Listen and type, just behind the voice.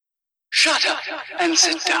Shut up and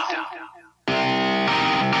sit down.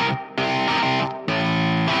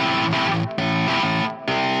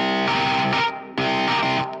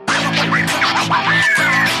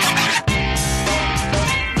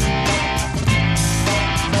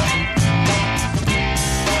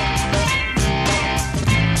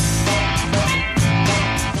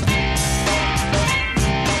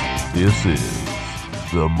 This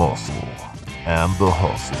is the Muscle and the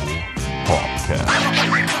Hustle podcast.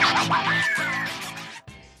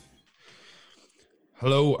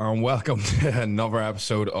 Hello and welcome to another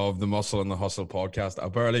episode of the Muscle and the Hustle podcast. I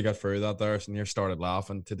barely got through that there, so near started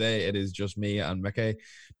laughing. Today it is just me and Mickey.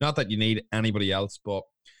 Not that you need anybody else, but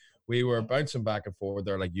we were bouncing back and forward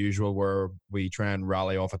there like usual, where we try and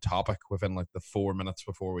rally off a topic within like the 4 minutes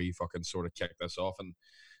before we fucking sort of kick this off. And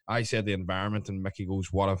I said the environment, and Mickey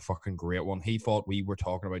goes, "What a fucking great one." He thought we were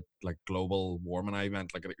talking about like global warming. I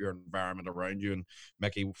meant like your environment around you, and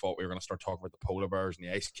Mickey thought we were going to start talking about the polar bears and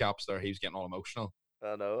the ice caps there. He was getting all emotional.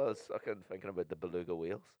 I know, I was fucking thinking about the beluga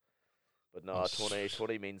whales. But no,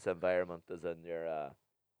 20 means environment as in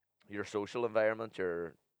your social environment,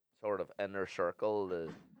 your sort of inner circle.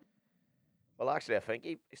 Well, actually, I think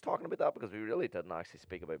he's talking about that because we really didn't actually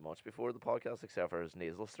speak about much before the podcast, except for his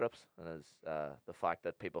nasal strips and his the fact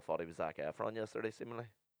that people thought he was Zac Efron yesterday, seemingly,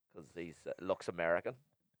 because he looks American.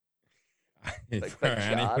 For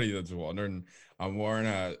anybody that's wondering, I'm wearing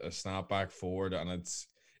a snapback forward, and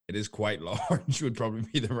it is quite large, would probably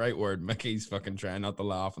be the right word. Mickey's fucking trying not to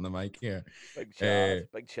laugh on the mic here.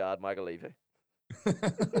 Big Chad Michael Levy.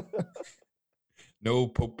 No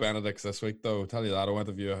Pope Benedict's this week, though. I'll tell you that. I went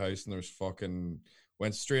to view a house and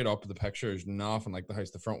went straight up to the pictures, nothing like the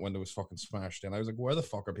house. The front window was fucking smashed in. I was like, where the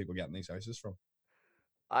fuck are people getting these houses from?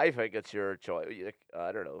 I think it's your choice.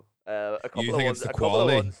 I don't know. A couple You of think ones, it's the a couple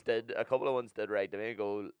quality? a couple of ones did write to me and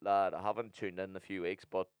go, lad, I haven't tuned in a few weeks,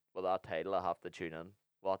 but with that title, I have to tune in.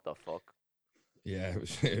 What the fuck? Yeah,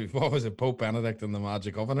 what was it, Pope Benedict and the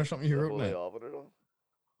Magic Oven or something you The wrote in Holy it? Oven or something?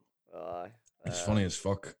 Aye. It's funny as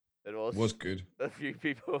fuck. It It was good. A few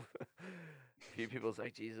people was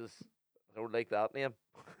like, Jesus, I don't like that name.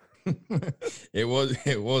 It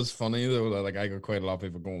was funny though. Like I got quite a lot of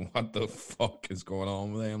people going, "What the fuck is going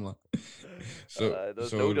on with them?" Like,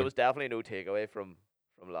 There was definitely no takeaway from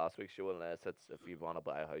last week's show unless it's if you want to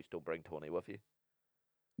buy a house, don't bring Tony with you.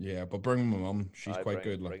 yeah, but bring my mum. She's quite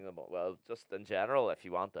good. Like Bring them. Well, just in general, if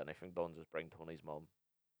you want anything done, just bring Tony's mum.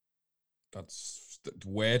 that's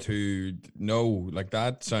way too no. Like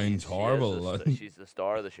that sounds horrible. She's the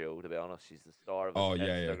star of the show. To be honest, she's the star of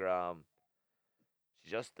Instagram.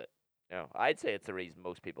 She's just I'd say it's the reason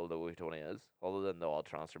most people know who Tony is, other than the odd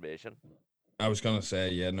transformation. I was gonna say,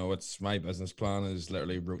 yeah, no, it's my business plan is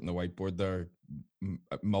literally wrote on the whiteboard there.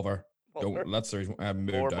 Mother. That's the reason I haven't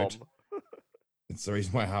moved out. It's the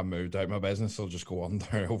reason why I haven't moved out. My business will just go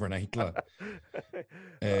under overnight.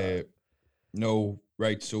 No,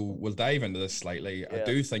 right. So we'll dive into this slightly. Yeah. I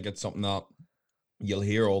do think it's something that you'll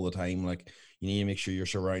hear all the time. Like, you need to make sure you're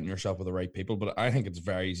surrounding yourself with the right people. But I think it's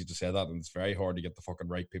very easy to say that, and it's very hard to get the fucking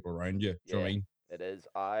right people around you. Do you know what I mean? It is.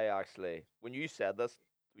 I actually, when you said this,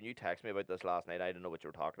 when you texted me about this last night, I didn't know what you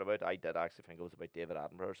were talking about. I did actually think it was about David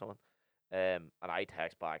Attenborough or something. And I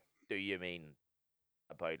text back, do you mean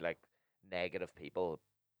about like negative people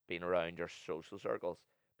being around your social circles?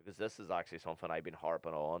 Because this is actually something I've been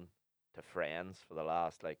harping on to friends for the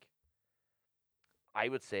last, like, I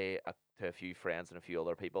would say to a few friends and a few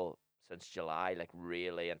other people since July, like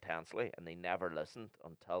really intensely, and they never listened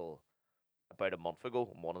until about a month ago.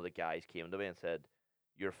 And one of the guys came to me and said,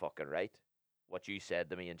 "You're fucking right. What you said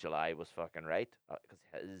to me in July was fucking right."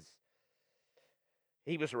 Because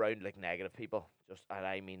he was around like negative people, and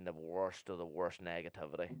I mean the worst of the worst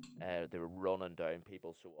negativity. They were running down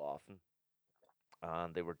people so often,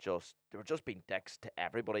 and they were just being dicks to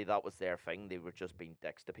everybody. That was their thing. They were just being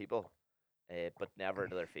dicks to people, but never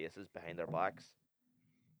to their faces, behind their backs.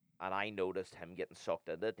 And I noticed him getting sucked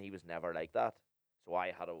into it, and he was never like that. So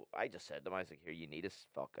I just said to him, I was like, "Here, you need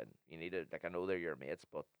to, like, I know they're your mates,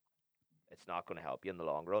 but it's not going to help you in the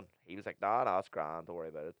long run." He was like, nah, it's grand, don't worry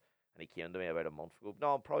about it. And he came to me about a month ago,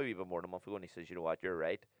 no, probably even more than a month ago, and he says, "You know what, you're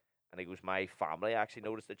right." And he goes, "My family actually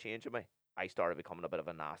noticed a change in me. I started becoming a bit of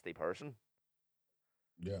a nasty person."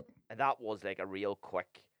 Yeah. And that was like a real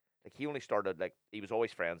quick, like, he only started, like, he was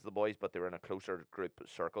always friends with the boys, but they were in a closer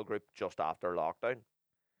circle group just after lockdown.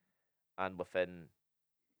 And within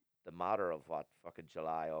the matter of fucking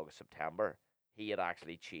July, August, September, he had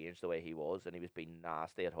actually changed the way he was, and he was being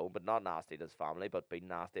nasty at home, but not nasty to his family, but being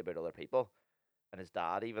nasty about other people. And his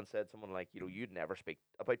dad even said something like, "You'd never speak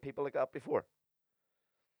about people like that before."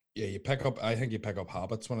 Yeah, you pick up. I think you pick up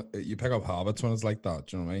habits when it's like that.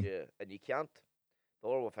 Do you know what I mean? Yeah, and you can't. The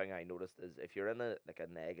other thing I noticed is if you're in a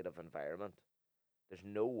negative environment, there's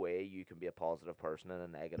no way you can be a positive person in a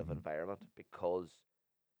negative environment because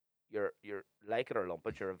you're like it or lump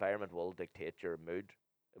it, your environment will dictate your mood.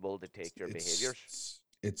 It will dictate your behaviors.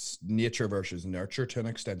 It's nature versus nurture to an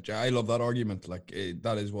extent. Yeah, I love that argument. Like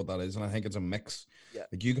that is what that is, and I think it's a mix. Yeah.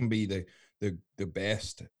 Like you can be the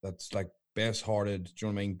best. That's like best hearted. Do you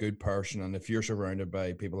know what I mean? Good person, and if you're surrounded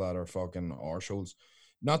by people that are fucking arseholes,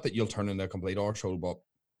 not that you'll turn into a complete arsehole, but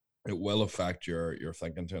it will affect your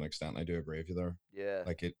thinking to an extent. I do agree with you there. Yeah.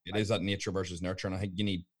 Like it is that nature versus nurture, and I think you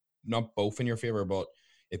need not both in your favor, but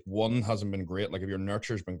if one hasn't been great, like if your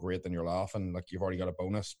nurture's been great, then you're laughing, like you've already got a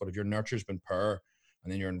bonus. But if your nurture's been poor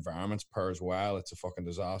and then your environment's poor as well, it's a fucking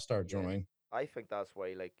disaster. Do you know what I mean? I think that's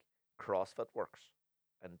why like CrossFit works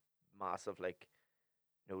and massive like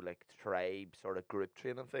like tribe sort of group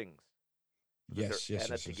training things. Because they're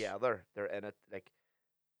in it together. They're in it like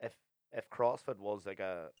if CrossFit was like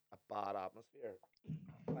a bad atmosphere,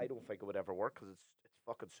 I don't think it would ever work because it's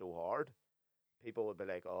fucking so hard. People would be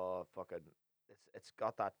like, oh fucking, it's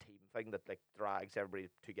got that team thing that like drags everybody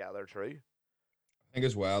together through. I think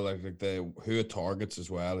as well, like the who it targets as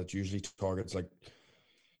well. It usually targets like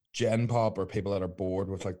Gen Pop or people that are bored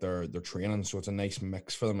with like their training, so it's a nice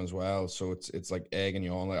mix for them as well. So it's like egg and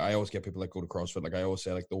yawn. Like I always get people that go to CrossFit. Like I always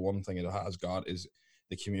say, like the one thing it has got is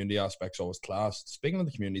the community aspect's always class. Speaking of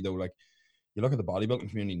the community though, like you look at the bodybuilding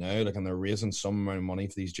community now, like and they're raising some amount of money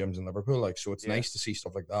for these gyms in Liverpool. Like so, it's nice to see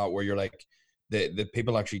stuff like that where you're like the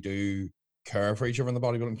people actually do care for each other in the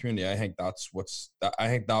bodybuilding community. I think I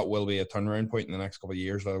think that will be a turnaround point in the next couple of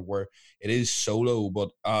years, like, where it is solo, but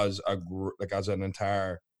as an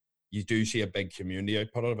entire, you do see a big community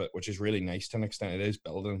output of it, which is really nice to an extent. It is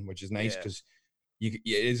building, which is nice because it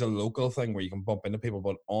is a local thing where you can bump into people,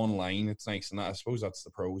 but online it's nice, and I suppose that's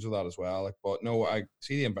the pros of that as well. Like, but no, I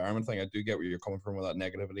see the environment thing. I do get where you're coming from with that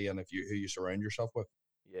negativity, and who you surround yourself with.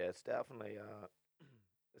 Yeah, it's definitely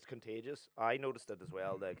it's contagious. I noticed it as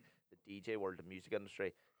well. Like the DJ world, the music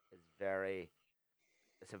industry is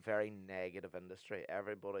it's a very negative industry.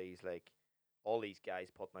 Everybody's like, all these guys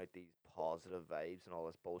putting out these positive vibes and all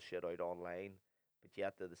this bullshit out online, but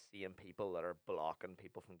yet they're the same people that are blocking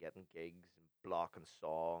people from getting gigs and blocking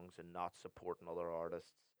songs and not supporting other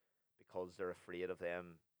artists because they're afraid of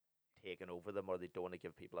them taking over them or they don't want to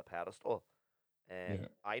give people a pedestal.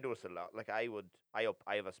 I notice a lot. Like I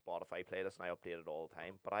have a Spotify playlist and I update it all the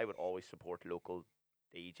time, but I would always support local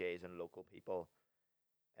DJs and local people,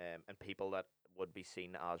 and people that would be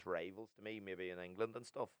seen as rivals to me, maybe in England and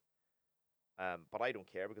stuff. But I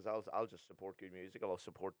don't care because I'll just support good music. I'll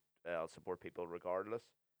support people regardless.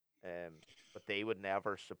 But they would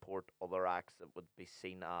never support other acts that would be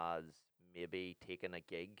seen as maybe taking a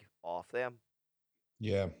gig off them.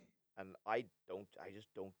 Yeah. And I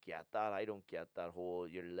just don't get that. I don't get that whole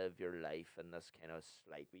you live your life in this kind of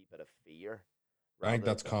slight wee bit of fear. I think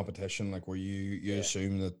that's competition, like where you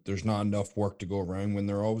assume that there's not enough work to go around when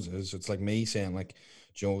there always is. It's like me saying, like,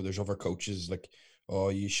 there's other coaches like, oh,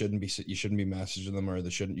 you shouldn't be messaging them, or you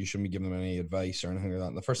shouldn't be giving them any advice or anything like that.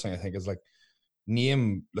 And the first thing I think is like,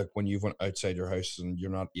 name like when you've went outside your house and you're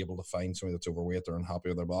not able to find somebody that's overweight or unhappy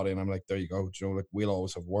with their body, and I'm like, there you go. Like we'll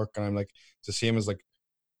always have work, and I'm like, it's the same as like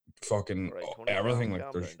fucking right, everything.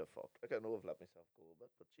 Like there's, like I know I've let myself go a bit,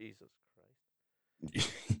 but Jesus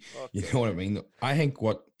Christ, you know what I mean? I think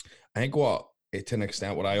what to an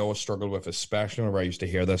extent what I always struggled with, especially whenever I used to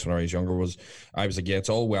hear this when I was younger, was I was like, yeah, it's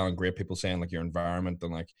all well and great people saying like your environment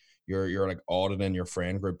and like you're like auditing your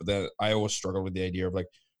friend group, but then I always struggled with the idea of like,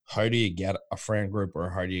 how do you get a friend group or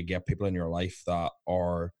how do you get people in your life that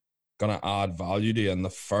are gonna add value to you? And the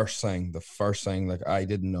first thing like I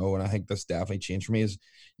didn't know, and I think this definitely changed for me, is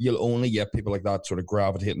you'll only get people like that sort of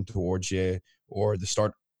gravitating towards you, or they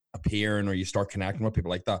start appearing, or you start connecting with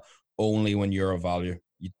people like that only when you're of value.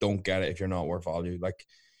 You don't get it if you're not worth value. Like,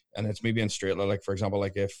 and it's me being straight. Like, for example,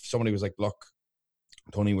 like if somebody was like, look,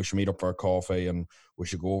 Tony, we should meet up for a coffee and we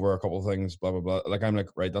should go over a couple of things, blah, blah, blah. Like, I'm like,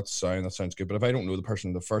 right, that sounds good. But if I don't know the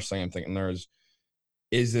person, the first thing I'm thinking there is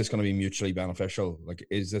this going to be mutually beneficial? Like,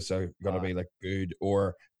 is this going to be like good,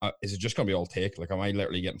 or is it just going to be all take? Like, am I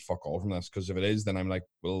literally getting fuck all from this? Because if it is, then I'm like,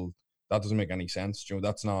 well, that doesn't make any sense.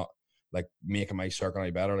 That's not like making my circle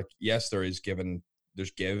any better. Like, yes, there's giving,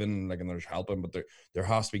 like, and there's helping, but there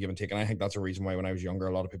has to be give and take. And I think that's a reason why when I was younger,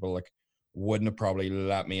 a lot of people like wouldn't have probably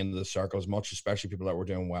let me into the circle as much, especially people that were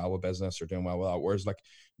doing well with business or doing well with that. Whereas like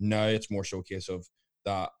now it's more so a case of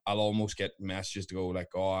that I'll almost get messages to go like,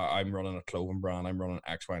 oh, I'm running a clothing brand, I'm running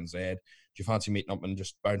X, Y, and Z. Do you fancy meeting up and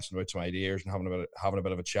just bouncing about some ideas and having a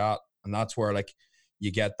bit of a chat? And that's where like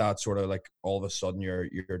you get that sort of like all of a sudden you're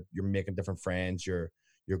making different friends, you're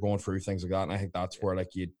going through things like that. And I think that's where like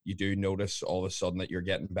you do notice all of a sudden that you're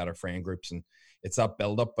getting better friend groups, and it's that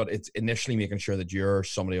build up, but it's initially making sure that you're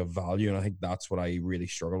somebody of value. And I think that's what I really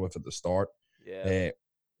struggle with at the start. Yeah.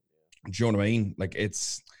 Do you know what I mean? Like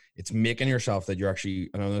it's making yourself that you're actually,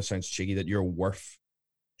 I know this sounds cheeky, that you're worth,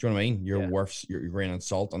 do you know what I mean? You're worth your grain of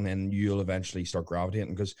salt, and then you'll eventually start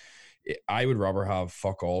gravitating. Because I would rather have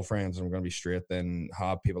fuck all friends, and I'm going to be straight, than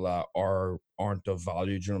have people that aren't of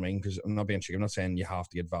value. Do you know what I mean? Because I'm not being cheeky. I'm not saying you have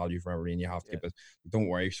to get value from everybody and you have to get it. Don't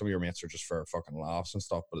worry, some of your mates are just for fucking laughs and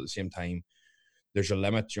stuff. But at the same time, there's a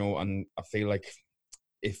limit, you know. And I feel like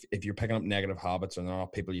if you're picking up negative habits and they're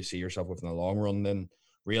not people you see yourself with in the long run, then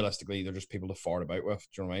realistically they're just people to fart about with.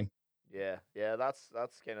 Do you know what I mean? Yeah. That's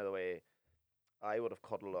kind of the way I would have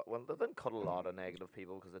cut a lot. Well, I didn't cut a lot of negative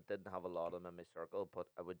people because I didn't have a lot of them in my circle. But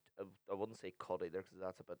I wouldn't say cut either because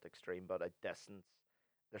that's a bit extreme. But a distance,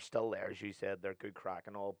 they're still there, as you said. They're good crack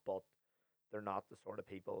and all, but they're not the sort of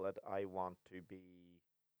people that I want to be.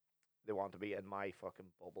 They want to be in my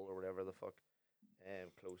fucking bubble or whatever the fuck,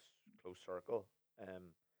 close circle.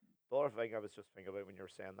 The other thing I was just thinking about when you were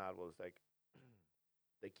saying that was like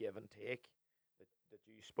the give and take that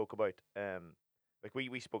you spoke about. Like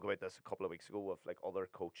we spoke about this a couple of weeks ago with like other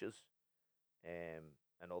coaches, and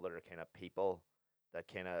other kind of people that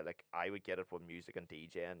kind of like I would get it with music and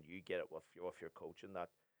DJ, and you get it with your coaching, that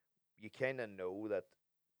you kind of know that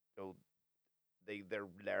you know they're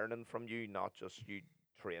learning from you, not just you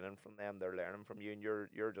training from them. They're learning from you, and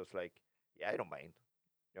you're just like, yeah, I don't mind.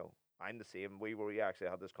 You know, I'm the same. We actually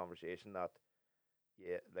had this conversation that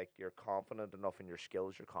yeah, like you're confident enough in your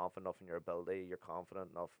skills, you're confident enough in your ability, you're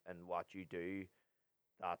confident enough in what you do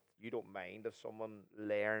that you don't mind if someone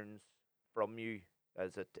learns from you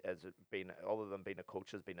as it being, other than being a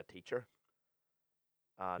coach, as being a teacher,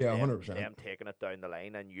 and Yeah, them 100%. them taking it down the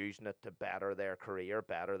line and using it to better their career,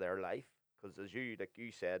 better their life. Because as you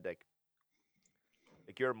said, like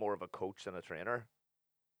you're more of a coach than a trainer,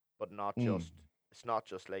 but not just it's not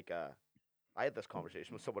just like a. I had this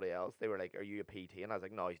conversation with somebody else. They were like, "Are you a PT?" And I was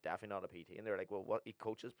like, "No, he's definitely not a PT." And they were like, "Well, what, he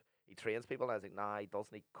coaches, he trains people?" And I was like, "Nah, he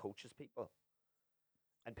doesn't. He coaches people."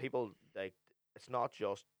 And people like it's not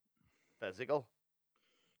just physical.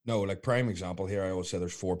 No, like prime example here, I always say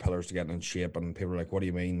there's 4 pillars to getting in shape, and people are like, what do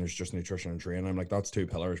you mean? There's just nutrition and training. I'm like, that's 2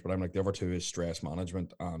 pillars, but I'm like, the other 2 is stress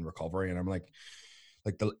management and recovery. And I'm like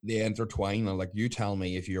the intertwine. And like, you tell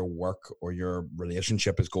me if your work or your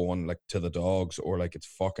relationship is going like to the dogs, or like it's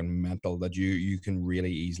fucking mental, that you can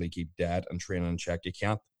really easily keep dead and training in check. You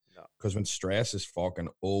can't. No. Because when stress is fucking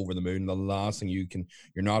over the moon, the last thing you're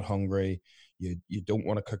not hungry, you don't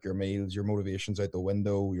want to cook your meals, your motivation's out the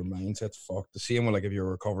window, your mindset's fucked. The same with like if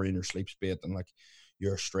you're recovering your sleep state and like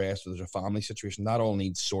you're stressed, or there's a family situation, that all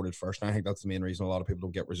needs sorted first. And I think that's the main reason a lot of people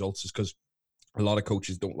don't get results, is because a lot of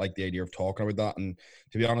coaches don't like the idea of talking about that. And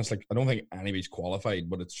to be honest, like I don't think anybody's qualified,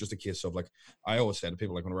 but it's just a case of like, I always say to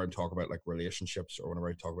people, like whenever I talk about like relationships or whenever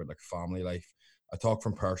I talk about like family life, I talk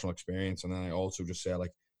from personal experience. And then I also just say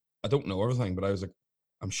like, I don't know everything, but I was like,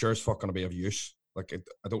 I'm sure it's fucking going to be of use. Like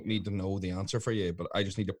I don't need to know the answer for you, but I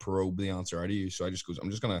just need to probe the answer out of you. So I just goes, I'm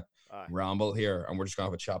just gonna ramble here, and we're just gonna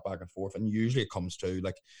have a chat back and forth. And usually it comes to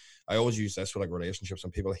like, I always use this with like relationships,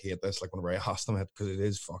 and people hate this. Like whenever I ask them it, because it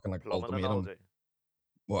is fucking like Plumbing ultimatum. analogy.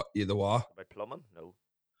 What? The what? About plumbing? No.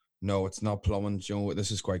 No, it's not plumbing. You know,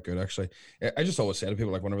 this is quite good actually. I just always say to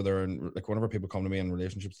people, like whenever they're in, like whenever people come to me in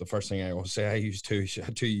relationships, the first thing I always say, I use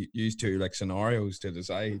two like scenarios to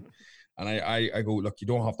decide. And I go, look, you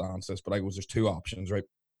don't have to answer this, but I go, there's 2 options, right?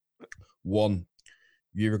 1,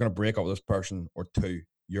 you're going to break up with this person, or 2,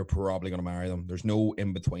 you're probably going to marry them. There's no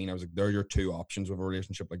in between. I was like, there are your 2 options with a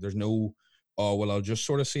relationship. Like there's no, oh, well, I'll just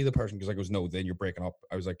sort of see the person, because I goes, no, then you're breaking up.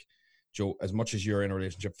 I was like, Joe, as much as you're in a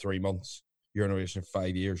relationship 3 months, you're in a relationship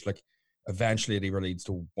 5 years, like eventually it either leads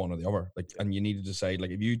to one or the other. Like, and you need to decide,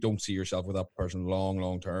 like, if you don't see yourself with that person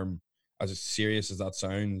long term, as serious as that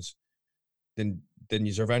sounds, then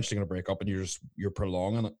you're eventually going to break up, and you're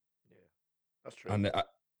prolonging it. Yeah, that's true. And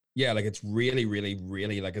yeah, like it's really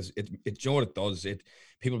like it you know what it does?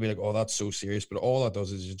 People be like, oh, that's so serious, but all that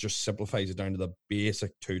does is it just simplifies it down to the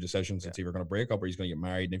basic 2 decisions. It's either going to break up or he's going to get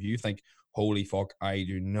married. And if you think, holy fuck, I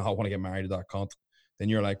do not want to get married to that cunt, then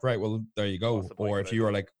you're like, right, well, there you go. Or if you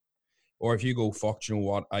are like, or if you go, fuck, you know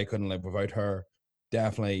what, I couldn't live without her,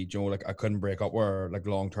 definitely, you know, like I couldn't break up with her like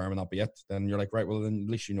long term and that be it, then you're like, right, well, then at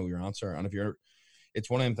least you know your answer. And if you're, it's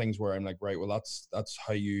one of them things where I'm like, right, well, that's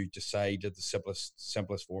how you decide the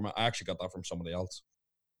simplest format. I actually got that from somebody else.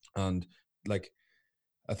 And like,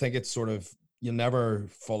 I think it's sort of, you never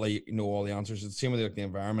fully know all the answers. It's the same with like the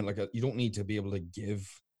environment. Like you don't need to be able to give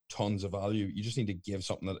tons of value. You just need to give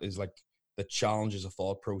something that is like that challenges a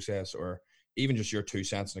thought process, or even just your 2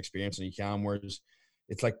 cents and experience, and you can. Whereas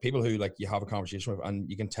it's like people who like you have a conversation with, and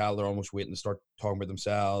you can tell they're almost waiting to start talking about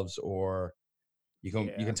themselves, or you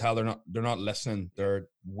can tell they're not listening. They're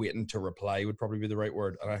waiting to reply would probably be the right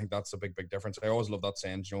word. And I think that's a big difference. I always love that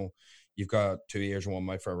saying, you know, you've got 2 ears and 1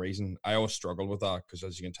 mouth for a reason. I always struggle with that because,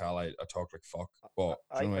 as you can tell, I talk like fuck. But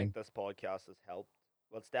I think this podcast has helped.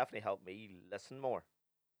 Well, it's definitely helped me listen more.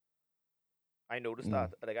 I noticed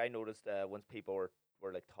that. Like I noticed once people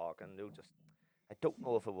were like talking, they were just, I don't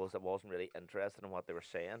know if I wasn't really interested in what they were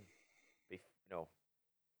saying, you know.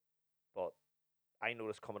 But I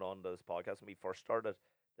noticed coming on to this podcast when we first started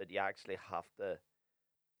that you actually have to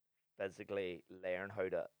physically learn how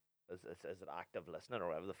to, is it active listening or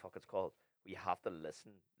whatever the fuck it's called? We have to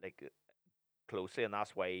listen like closely, and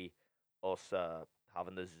that's why us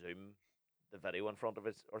having the Zoom, the video in front of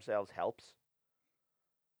ourselves helps.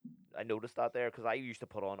 I noticed that there because I used to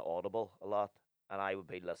put on Audible a lot, and I would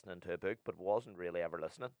be listening to a book, but wasn't really ever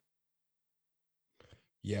listening.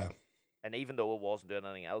 Yeah. And even though I wasn't doing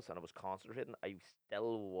anything else and I was concentrating, I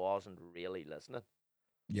still wasn't really listening.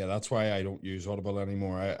 Yeah, that's why I don't use Audible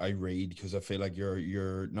anymore. I read because I feel like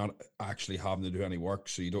you're not actually having to do any work,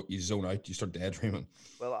 so you zone out, you start daydreaming.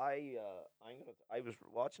 Well, I was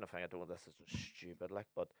watching a thing. I don't know, this is just stupid, like,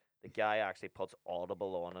 but the guy actually puts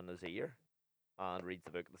Audible on in his ear and reads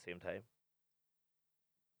the book at the same time.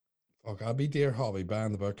 Fuck, I'd be dear hobby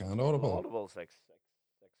buying the book and Audible. Audible's like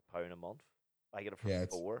 £6 a month. I get it for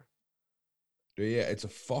 $4. Do you? It's a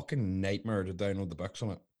fucking nightmare to download the books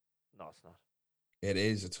on it. No, it's not. It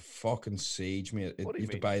is. It's a fucking siege, mate. What do you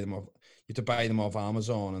have to buy them off. You have to buy them off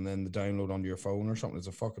Amazon and then the download onto your phone or something. It's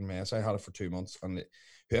a fucking mess. I had it for 2 months, and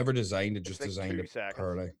whoever designed it just like designed it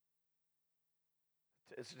poorly.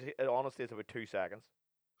 Honestly, it's about 2 seconds.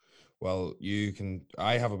 Well, you can.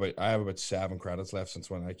 I have about 7 credits left since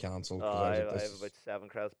when I cancelled. I have about 7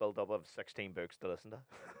 credits built up. I have 16 books to listen to.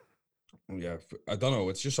 Yeah, I don't know.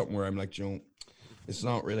 It's just something where I'm like, you know, it's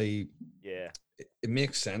not really. Yeah. It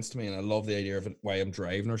makes sense to me, and I love the idea of it. Why I'm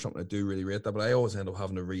driving or something, I do really rate that. But I always end up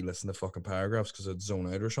having to re-listen to fucking paragraphs because I'd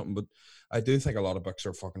zone out or something. But I do think a lot of books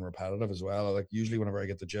are fucking repetitive as well. Like usually, whenever I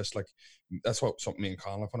get the gist, like that's what something me and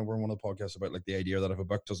Colin when we're on one of the podcasts about, like the idea that if a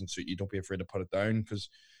book doesn't suit you, don't be afraid to put it down because.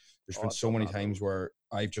 There's been so many times where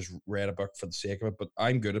I've just read a book for the sake of it, but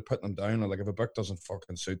I'm good at putting them down. Like if a book doesn't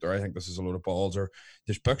fucking suit, or I think this is a load of balls, or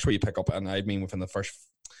there's books where you pick up, and I mean within the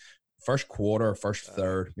first quarter, first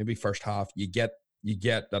third, maybe first half, you get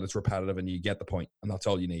that it's repetitive and you get the point, and that's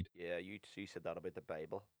all you need. Yeah, you said that about the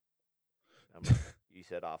Bible. You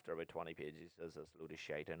said after about 20 pages, there's this load of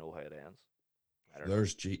shite. I know how it ends.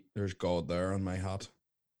 There's God there on my hat.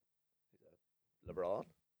 LeBron.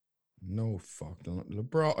 No, fuck,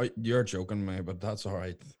 LeBron. You're joking, mate, but that's all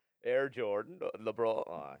right. Air Jordan, LeBron.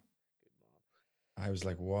 Oh, good man. I was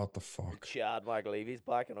like, what the fuck? Chad McAlevy's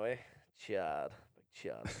backing away. Chad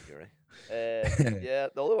Fury. Yeah,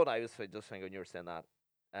 the other one I was just thinking when you were saying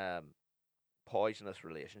that, poisonous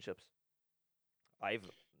relationships. I've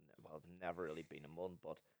never really been in one,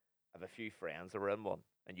 but I have a few friends that were in one,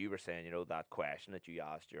 and you were saying, you know, that question that you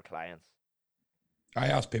asked your clients. I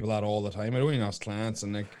ask people that all the time. I don't even ask clients,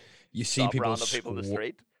 and like you see people in the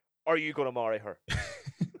street. Are you going to marry her?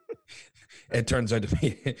 It turns out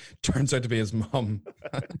to be his mum.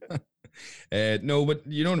 No, but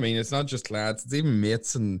you know what I mean. It's not just clients; it's even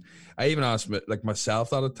mates, and I even ask like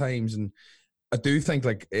myself that at times. And I do think,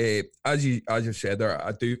 like as you said there,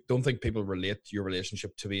 I don't think people relate your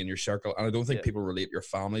relationship to be in your circle, and I don't think people relate your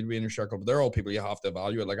family to be in your circle. But they're all people you have to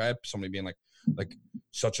evaluate. Like I had somebody being like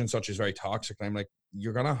such and such is very toxic, and I'm like,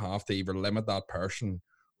 you're gonna have to either limit that person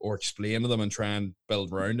or explain to them and try and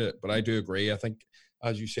build around it. But I do agree. I think,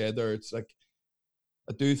 as you said there, it's like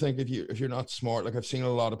I do think if you're not smart, like I've seen a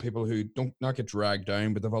lot of people who don't not get dragged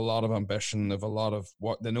down, but they have a lot of ambition, they have a lot of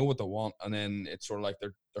what they know what they want, and then it's sort of like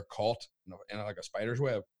they're caught in like a spider's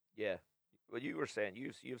web. Yeah. Well, you were saying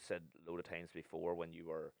you've said a load of times before when you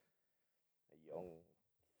were a young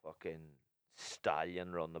fucking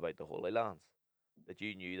stallion running about the Holy Lands that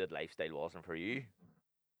you knew that lifestyle wasn't for you.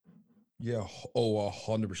 Yeah. Oh,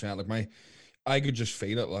 100%. Like I could just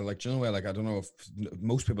feel it. Like, you know, like I don't know if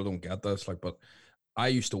most people don't get this, like, but I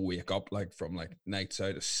used to wake up like from like nights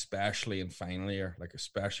out, especially in final year, like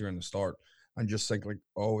especially in the start, and just think like,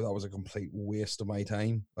 oh, that was a complete waste of my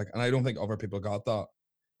time. Like, and I don't think other people got that.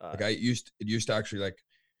 Like it used to actually like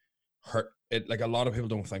hurt it. Like a lot of people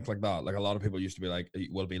don't think like that. Like a lot of people used to be like,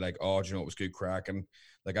 oh, do you know, it was good crack. And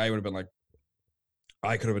like, I would have been like,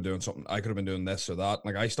 I could have been doing something. I could have been doing this or that.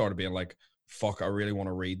 Like I started being like, fuck, I really want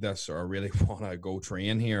to read this, or I really want to go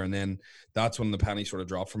train here. And then that's when the penny sort of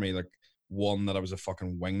dropped for me. Like, one, that I was a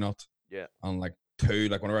fucking wingnut. Yeah. And like, two,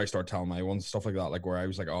 like whenever I started telling my ones stuff like that, like where I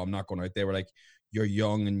was like, oh, I'm not going out there. We're like, you're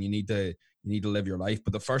young and you need to live your life.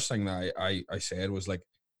 But the first thing that I said was like,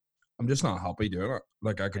 I'm just not happy doing it.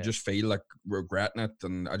 Like, I could just feel like regretting it,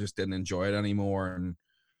 and I just didn't enjoy it anymore. And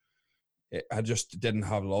I just didn't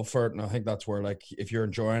have love for it. And I think that's where, like, if you're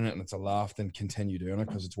enjoying it and it's a laugh, then continue doing it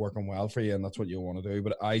because it's working well for you and that's what you want to do.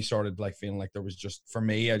 But I started like feeling like there was just, for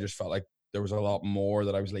me, I just felt like there was a lot more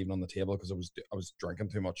that I was leaving on the table because I was drinking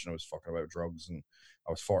too much and I was fucking about drugs and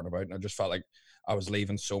I was farting about, and I just felt like I was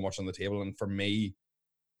leaving so much on the table. And for me,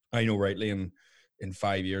 I know rightly in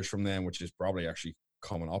 5 years from then, which is probably actually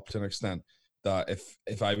coming up to an extent, that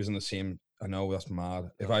if I was in the same, I know that's mad,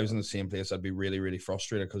 if I was in the same place, I'd be really, really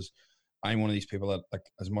frustrated because I'm one of these people that, like,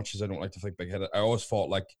 as much as I don't like to think big headed, I always thought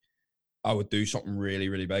like I would do something really,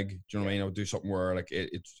 really big. Do you know what I mean? I would do something where like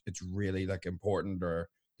it's really like important, or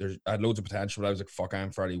I had loads of potential, but I was like, fuck,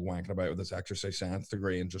 I'm fairly wanking about with this exercise science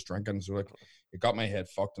degree and just drinking. So like, it got my head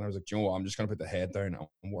fucked, and I was like, you know what? I'm just gonna put the head down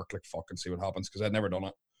and work like fuck and see what happens, because I'd never done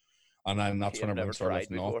it, and then that's when everything started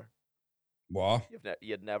lifting off. What?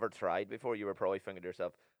 You'd never tried before. You were probably thinking to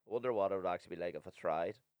yourself, I wonder what it would actually be like if I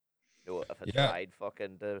tried. You know, if I tried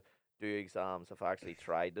fucking to do exams, if I actually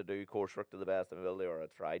tried to do coursework to the best of my ability, or I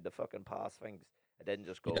tried to fucking pass things. I didn't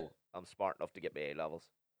just go, I'm smart enough to get my A levels,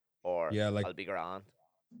 or like, I'll be grand.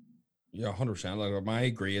 Yeah, 100%. Like my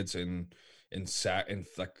grades in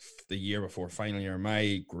like the year before final year,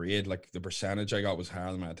 my grade, like the percentage I got was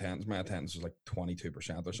higher than my attendance. My attendance was like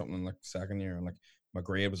 22% or something in like second year, and like my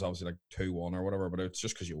grade was obviously like 2-1 or whatever. But it's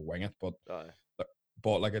just because you wing it. But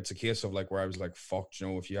like, it's a case of like where I was like, fuck, you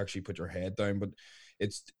know, if you actually put your head down. But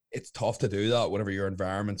it's tough to do that whenever your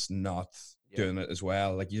environment's not doing it as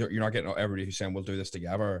well. Like, you're not getting everybody who's saying we'll do this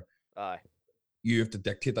together. You have to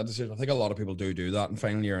dictate that decision. I think a lot of people do that in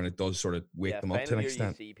final year, and it does sort of wake them up to an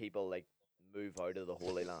extent. You see people like move out of the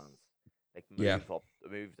Holy Lands, like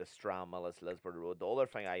move the Stranmillis, Lisburn Road. The other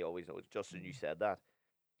thing I always know, just when you said that,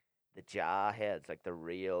 the Jah heads, like the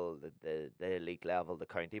real, the elite level, the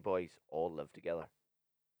county boys, all live together.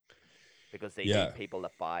 Because they need people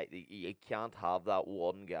that buy. You can't have that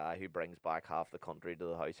one guy who brings back half the country to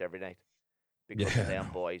the house every night. Because them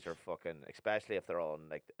boys are fucking, especially if they're on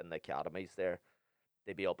like in the academies there,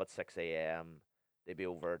 they'd be up at 6 a.m. They'd be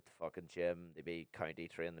over at the fucking gym. They'd be county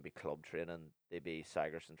training. They'd be club training. They'd be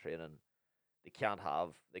Sigerson training. They can't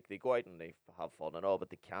have, like, they go out and they have fun and all, but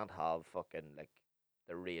they can't have fucking like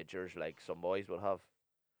the ragers like some boys would have.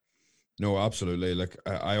 No, absolutely. Like,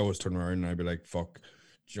 I always turn around and I'd be like, fuck,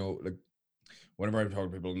 you know, like, whenever I talk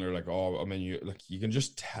to people and they're like, oh, I mean, you can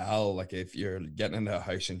just tell, like, if you're getting into a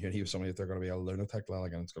house and you're with somebody, if they're going to be a lunatic,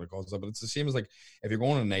 like, and it's going to cause that. But it's the same as like if you're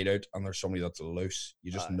going on a night out and there's somebody that's loose,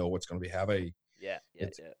 you just know it's going to be heavy. Yeah,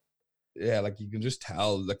 like, you can just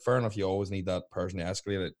tell. Like, fair enough, you always need that person to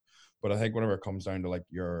escalate it. But I think whenever it comes down to like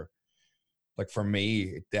like for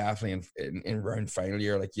me, definitely in round final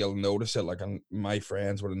year, like, you'll notice it. Like, and my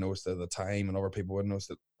friends would have noticed it at the time, and other people would have noticed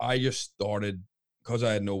it. I just started, because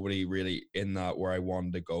I had nobody really in that where I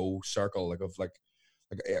wanted to go circle, like, of like,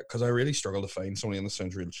 because I really struggled to find somebody, and this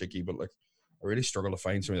sounds real cheeky, but like, I really struggled to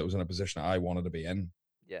find somebody that was in a position I wanted to be in.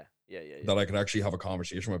 Yeah. That I could actually have a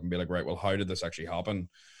conversation with and be like, right, well, how did this actually happen?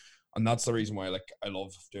 And that's the reason why, like, I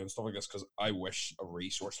love doing stuff like this, because I wish a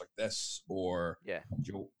resource like this, or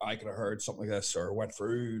you know, I could have heard something like this, or went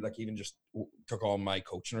through, like, even just took on my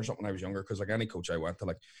coaching or something when I was younger. Because like any coach I went to,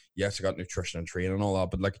 like, yes, I got nutrition and training and all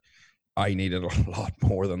that, but like, I needed a lot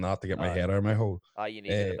more than that to get my head out of my hole. You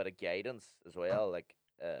needed a bit of guidance as well. Like,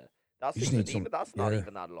 that's not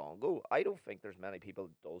even that long ago. I don't think there's many people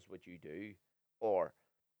does what you do, or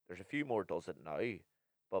there's a few more does it now.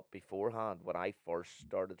 But beforehand, when I first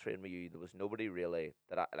started training with you, there was nobody really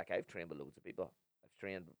that I've trained with loads of people. I've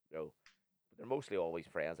trained, you know, but they're mostly always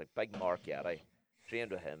friends. Like Big Mark Yeti,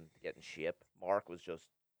 trained with him to get in shape. Mark was just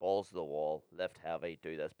balls to the wall, lift heavy,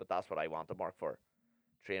 do this. But that's what I wanted Mark for.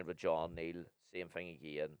 Trained with John Neal, same thing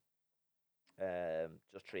again.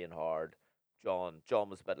 Just train hard. John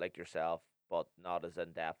was a bit like yourself, but not as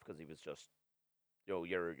in depth, because he was just, you know,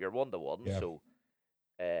 you're 1-to-1. Yeah. So,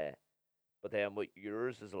 but then with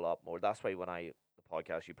yours is a lot more. That's why when the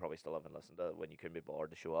podcast, you probably still haven't listened to it, when you couldn't be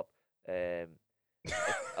bored to show up. A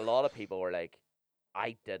lot of people were like,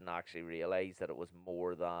 I didn't actually realize that it was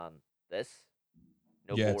more than this.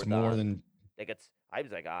 It's more than like it's. I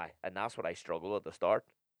was like, and that's what I struggled at the start.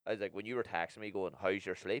 I was like, when you were texting me going, how's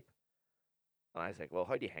your sleep? And I was like, well,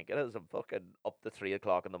 how do you think it is? I'm fucking up to 3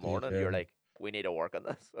 o'clock in the morning. You're like, we need to work on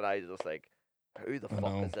this. And I was just like, who the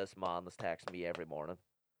fuck is this man that's texting me every morning?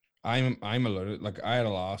 I'm a little like I had a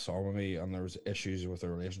last on with me and there was issues with the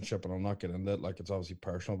relationship and I'm not getting into it. Like it's obviously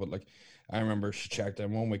personal, but like I remember she checked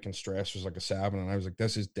in 1 week and stress was like a 7 and I was like,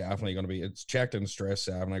 this is definitely gonna be it's checked in stress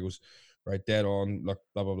 7. I goes, right, dead on, look,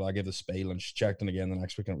 blah blah blah, I gave the spiel and she checked in again the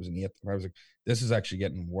next week and it was an 8. And I was like, this is actually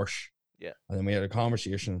getting worse. Yeah. And then we had a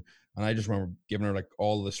conversation and I just remember giving her like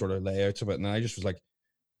all the sort of layouts of it and I just was like,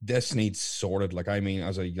 this needs sorted. Like, I mean,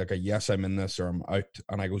 as a yes, I'm in this or I'm out,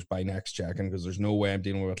 and I goes by next check-in because there's no way I'm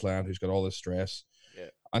dealing with a client who's got all this stress. Yeah.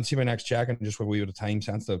 And see my next check-in just when we had a time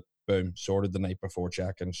sensitive, boom, sorted the night before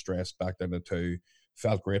check-in, stress back down to 2,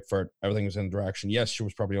 felt great for it. Everything was in direction. Yes, she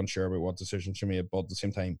was probably unsure about what decision she made, but at the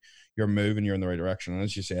same time, you're moving, you're in the right direction. And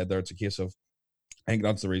as you said there, it's a case of, I think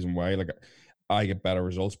that's the reason why, like, I get better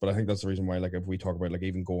results, but I think that's the reason why, like, if we talk about like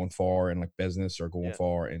even going far in like business or going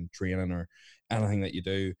far in training or anything that you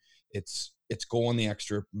do, it's going the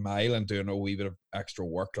extra mile and doing a wee bit of extra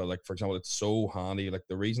work. Like for example, it's so handy. Like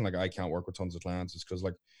the reason like I can't work with tons of clients is because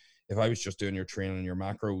like if I was just doing your training and your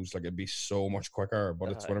macros, like it'd be so much quicker.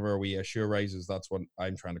 But it's whenever a wee issue arises, that's what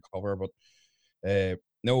I'm trying to cover. But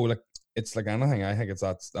no, like it's like anything. I think it's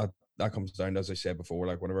that comes down to, as I said before,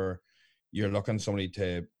 like whenever you're looking somebody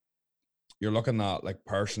to you're looking at like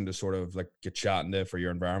person to sort of like get chatting to for your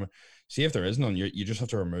environment. See if there is none, you just have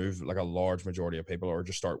to remove like a large majority of people or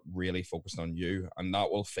just start really focusing on you. And that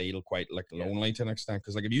will feel quite like lonely to an extent.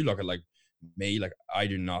 Cause like if you look at like me, like I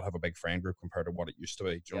do not have a big friend group compared to what it used to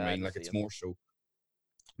be. Do you know what I mean? Like it's more so,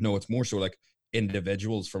 no, it's more so like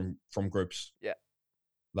individuals from groups. Yeah.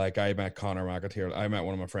 Like I met Connor McAteer. I met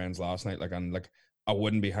one of my friends last night. Like, and like, I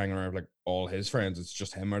wouldn't be hanging around with like all his friends. It's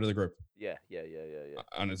just him out of the group. Yeah.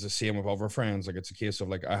 And it's the same with other friends. Like it's a case of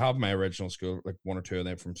like I have my original school, like 1 or 2 of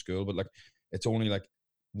them from school, but like it's only like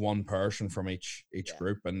one person from each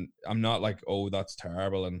group. And I'm not like, oh, that's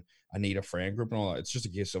terrible and I need a friend group and all that. It's just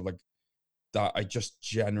a case of like that I just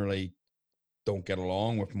generally don't get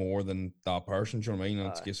along with more than that person. Do you know what I mean? And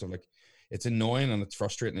it's a case of like it's annoying and it's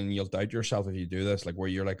frustrating and you'll doubt yourself if you do this, like where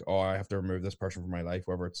you're like, oh, I have to remove this person from my life,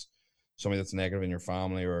 whether it's somebody that's negative in your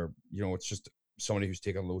family or, you know, it's just somebody who's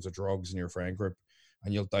taking loads of drugs in your friend group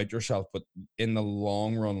and you'll doubt yourself. But in the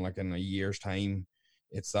long run, like in a year's time,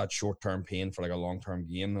 it's that short-term pain for like a long-term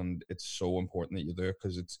gain. And it's so important that you do it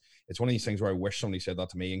because it's one of these things where I wish somebody said that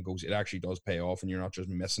to me and goes, it actually does pay off and you're not just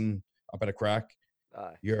missing a bit of crack.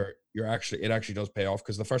 You're actually, it actually does pay off.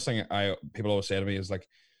 Because the first thing people always say to me is like,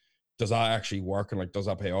 does that actually work? And like, does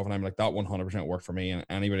that pay off? And I'm like, that 100% worked for me. And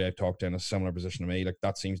anybody I've talked to in a similar position to me, like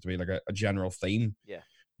that seems to be like a general theme. Yeah.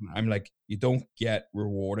 I'm like, you don't get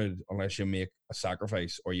rewarded unless you make a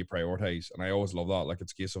sacrifice or you prioritize. And I always love that. Like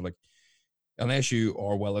it's a case of like, unless you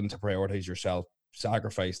are willing to prioritize yourself,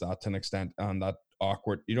 sacrifice that to an extent and that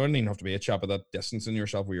awkward, you don't even have to be a chat, but that distance in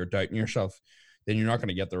yourself where you're doubting yourself, then you're not going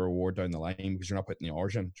to get the reward down the line because you're not putting the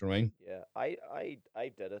hours in. Do you know what I mean? Yeah,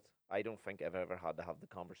 I did it. I don't think I've ever had to have the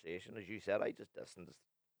conversation. As you said, I just distance.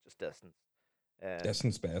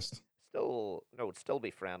 Distance best. Still, no, I'd still be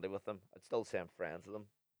friendly with them. I'd still say I'm friends with them.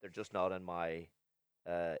 They're just not in my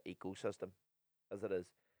ecosystem as it is.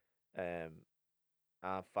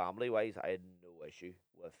 Family wise, I had no issue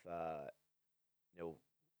with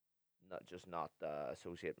not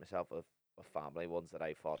associate myself with family ones that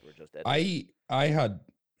I thought were just idiots. I had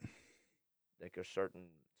like there's certain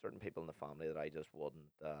people in the family that I just wouldn't.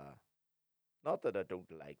 Not that I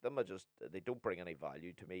don't like them, they don't bring any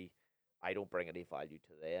value to me. I don't bring any value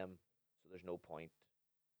to them, so there's no point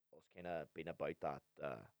us kind of being about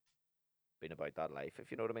that life,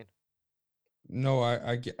 if you know what I mean. No,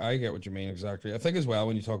 I get what you mean exactly. I think as well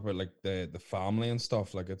when you talk about like the family and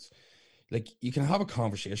stuff, like it's like you can have a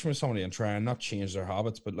conversation with somebody and try and not change their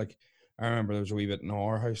habits, but like I remember there was a wee bit in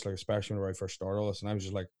our house, like especially when I first started all this, and I was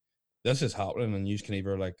just like, this is happening, and you can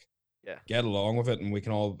either like get along with it, and we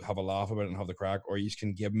can all have a laugh about it and have the crack, or you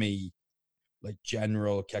can give me like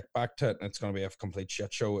general kickback to it, and it's going to be a complete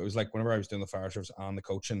shit show. It was like whenever I was doing the fire service and the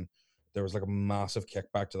coaching, there was like a massive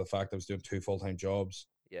kickback to the fact that I was doing 2 full-time jobs.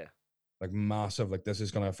 Yeah. Like massive, like this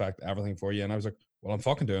is going to affect everything for you. And I was like, well, I'm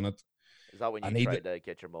fucking doing it. Is that when you tried to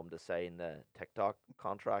get your mum to sign the TikTok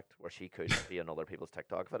contract where she could be on other people's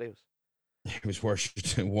TikTok videos? It was worse.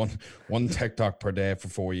 one TikTok per day for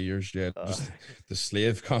 4 years. Yeah, just the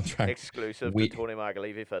slave contract. Exclusive to Tony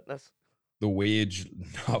McAlevey Fitness. The wage,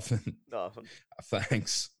 nothing. Nothing.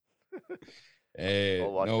 Thanks.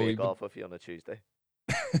 I'll watch Bake Off with you on a Tuesday.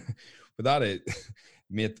 But that is,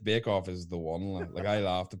 mate, the Bake Off is the one. Like I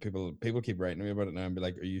laughed at people. People keep writing to me about it now and be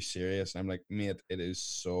like, "Are you serious?" And I'm like, "Mate, it is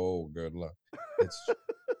so good." Like,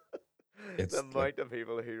 it's the amount of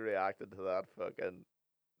people who reacted to that fucking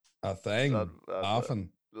a thing, laughing.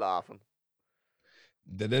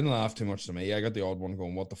 they didn't laugh too much to me. I got the odd one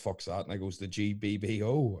going, "What the fuck's that?" And I goes, "The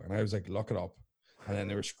GBBO," and I was like, "Look it up." And then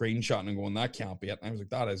they were screenshotting and going, "That can't be it." And I was like,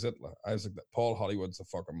 "That is it." I was like, "Paul Hollywood's the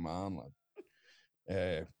fucking man."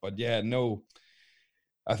 But yeah, no.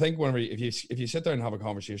 I think if you sit there and have a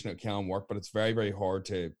conversation, it can work, but it's very, very hard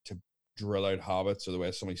to drill out habits or the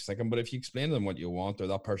way somebody's thinking. But if you explain to them what you want, or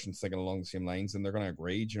that person's thinking along the same lines, then they're going to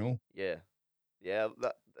agree. You know? Yeah, yeah.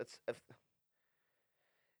 That's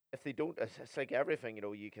if they don't, it's like everything.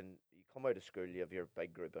 You come out of school, you have your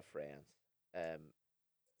big group of friends. Um,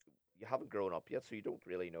 you haven't grown up yet, so you don't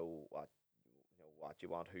really know what you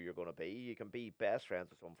want, who you're going to be. You can be best friends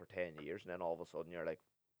with someone for 10 years, and then all of a sudden you're like,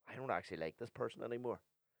 I don't actually like this person anymore.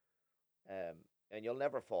 And you'll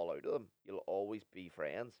never fall out of them. You'll always be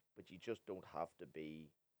friends, but you just don't have to be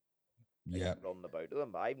like Yeah, running about to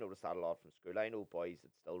them. I've noticed that a lot from school. I know boys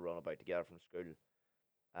that still run about together from school.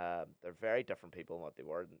 They're very different people than what they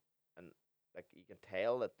were, and like you can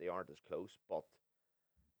tell that they aren't as close, but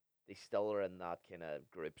they still are in that kind of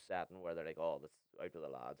group setting where they're like, oh, that's out with the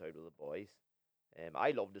lads, out with the boys.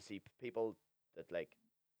 I love to see people that like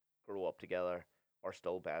grow up together, are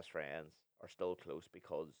still best friends, are still close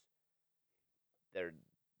because they're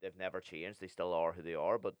they've never changed. They still are who they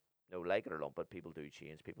are, but like it or lump it, people do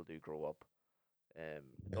change. People do grow up. It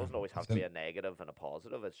yeah. doesn't always have to be a negative and a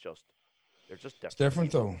positive. It's just they're just It's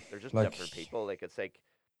different different people. though. They're just Like, different people. Like it's like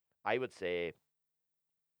I would say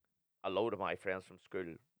a load of my friends from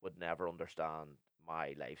school would never understand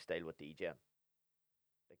my lifestyle with DJing.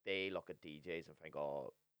 Like they look at DJs and think,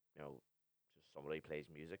 oh, just somebody plays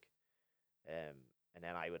music. And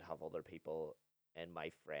then I would have other people in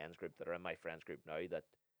my friends group that are in my friends group now that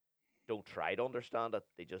don't try to understand it.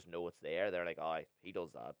 They just know it's there. They're like, oh, he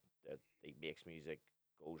does that. He makes music,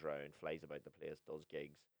 goes around, flies about the place, does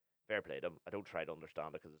gigs. Fair play to him. I don't try to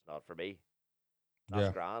understand it because it's not for me. That's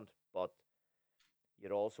yeah, grand. But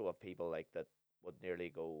you'd also have people like that would nearly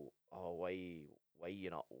go, oh, why you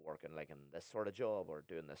not working like in this sort of job or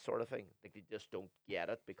doing this sort of thing? Like they just don't get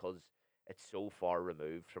it because it's so far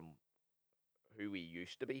removed from who we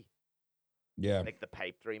used to be. yeah. Like the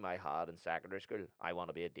pipe dream I had in secondary school, I want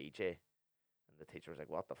to be a DJ. And the teacher was like,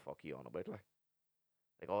 what the fuck are you on about?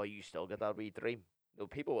 Like, oh, you still get that wee dream? No,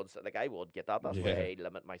 people would say, like, I would get that. That's why Yeah. I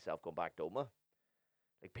limit myself going back to Oma.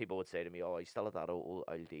 Like, people would say to me, oh, you still at that old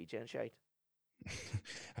DJ and shite.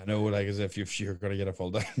 I know, like as if you're going to get a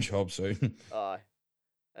full time job soon.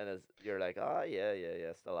 And you're like,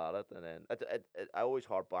 yeah, still at it. And then I always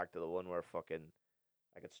harp back to the one where fucking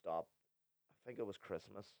I could stop. I think it was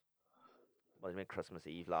Christmas. Well, I mean Christmas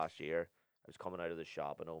Eve last year. I was coming out of the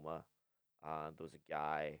shop in Oma, and there was a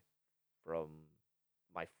guy from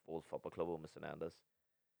my old football club, Oma Menendez.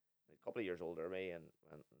 He's a couple of years older than me, and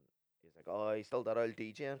he's like, "Oh, you still that old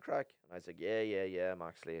DJing crack?" And I was like, "Yeah. I'm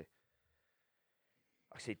actually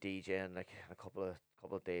DJing like in a couple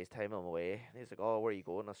of days time. I'm away." And he's like, "Oh, where are you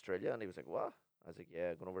going? Australia?" And he was like, "What?" I was like,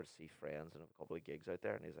 "Yeah, going over to see friends and have a couple of gigs out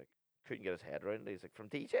there." And he's like, couldn't get his head around it. He's like, "From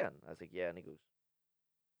DJing?" I was like, "Yeah." And he goes,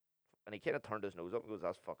 and he kind of turned his nose up and goes,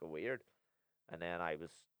 "That's fucking weird." And then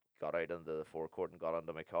got out into the forecourt and got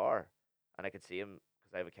into my car, and I could see him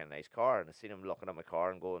because I have a kind of nice car, and I seen him looking at my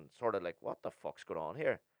car and going, sort of like, "What the fuck's going on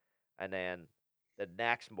here?" And then the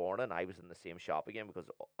next morning, I was in the same shop again because,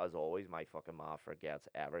 as always, my fucking ma forgets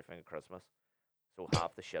everything at Christmas. So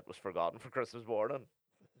half the shit was forgotten for Christmas morning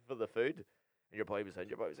for the food. And your boy was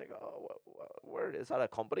like, "Oh, where is that a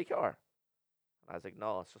company car?" And I was like,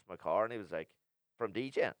 "No, it's just my car." And he was like, "From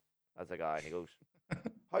DJing?" I was like, "Ah." And he goes,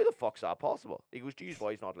 "How the fuck's that possible?" He goes, "Do you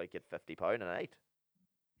boys not like get £50 a night?"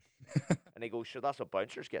 And he goes, "Sure, that's what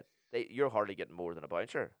bouncers get. You're hardly getting more than a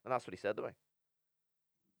bouncer." And that's what he said to me.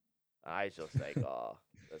 And I was just like, "Oh,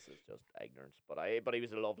 this is just ignorance." But he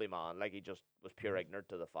was a lovely man. Like he just was pure ignorant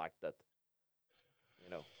to the fact that, you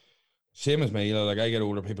know, Same as me, like I get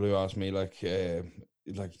older people who ask me like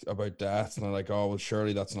about death, and I'm like, oh well,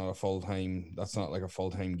 surely that's not like a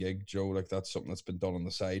full time gig, Joe. Like that's something that's been done on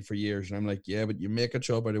the side for years. And I'm like, yeah, but you make a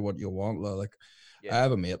job out of what you want. Like I yeah,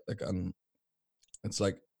 have a mate, like, and it's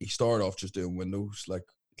like he started off just doing windows, like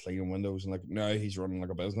cleaning windows, and like now he's running like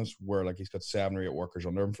a business where like he's got 7 or 8 workers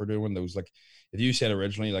under him for doing windows. Like if you said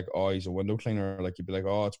originally like, oh, he's a window cleaner, like you'd be like,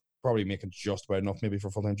 oh, it's probably making just about enough maybe for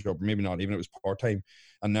a full time job, or maybe not, even if it was part time.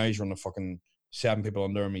 And now he's running fucking 7 people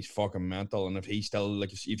under him. He's fucking mental. And if he still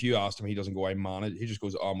like, if you asked him, he doesn't go, I man it. He just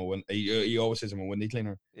goes, oh, I'm a wind. He always says I'm a windy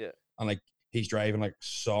cleaner. yeah. And like he's driving like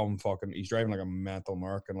he's driving like a mental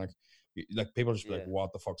mark, and like people just be like,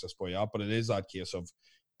 what the fuck's this boy up? But it is that case of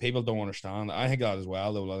people don't understand. I think that as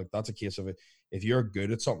well though. Like that's a case of it. If you're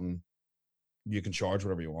good at something, you can charge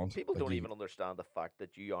whatever you want. People Like don't even understand the fact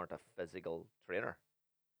that you aren't a physical trainer.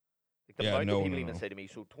 Like the Yeah, amount of no, people no, even no. say to me,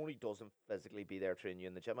 "So Tony doesn't physically be there training you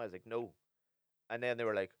in the gym." I was like, "No." And then they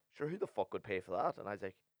were like, "Sure, who the fuck would pay for that?" And I was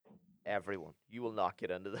like, "Everyone. You will not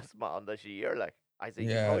get into this man this year." Like I said,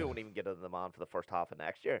 "You Yeah, probably won't even get into the man for the first half of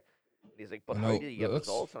next year." And he's like, "But how no, do you get that's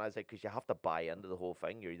results?" And I was like, "Because you have to buy into the whole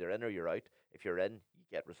thing. You're either in or you're out. If you're in, you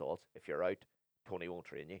get results. If you're out, Tony won't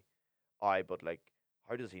train you." I but like,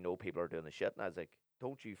 how does he know people are doing the shit? And I was like,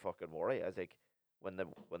 "Don't you fucking worry." I was like, when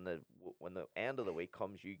the end of the week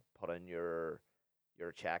comes, you put in your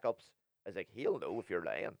checkups. I was like, he'll know if you're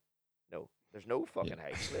lying. No, there's no yeah. fucking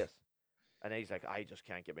hiding place. And he's like, I just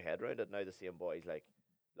can't get my head around it. Now the same boy's like,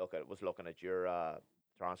 looking at your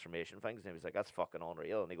transformation things, and he was like, that's fucking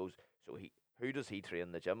unreal. And he goes, so who does he train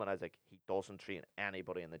in the gym? And I was like, he doesn't train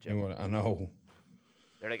anybody in the You gym. know what, I know,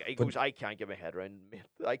 They're like, he but goes, I can't get my head around, mate.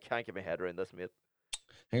 I can't get my head around this, mate.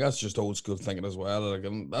 I think that's just old school thinking as well. Like,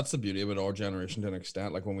 and that's the beauty of it, our generation to an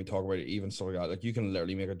extent. Like when we talk about it, even stuff like that, like you can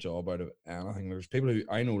literally make a job out of anything. There's people who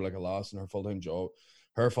I know, like a lass in her full time job.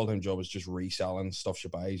 Her full time job is just reselling stuff she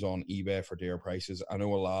buys on eBay for dear prices. I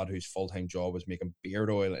know a lad whose full time job is making beard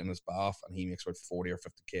oil in his bath, and he makes about 40 or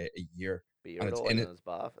 50K a year. And Beard it's oil in in it. his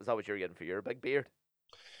bath. Is that what you're getting for your big beard?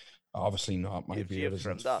 Obviously not. My beard You've isn't.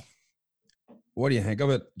 trimmed that. What do you think of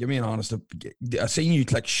it? Give me an honest. I seen you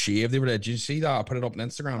like shave the other day. Did you see that? I put it up on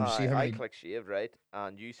Instagram. Did you see how I many? click shave, right?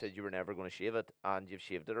 And you said you were never going to shave it, and you've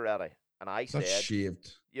shaved it already. And I It's not said,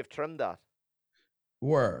 shaved. you've trimmed that.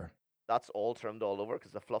 Where? That's all trimmed all over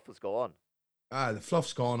because the fluff is gone. The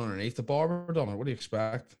fluff's gone underneath. The barber done it. What do you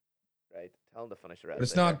expect? Right? Tell him to finish the But rest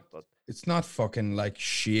it's of there. not. But It's not fucking like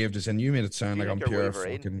shaved. As in, you made it do sound you like I'm think you're pure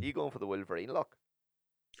Wolverine? Are fucking. you going for the Wolverine look?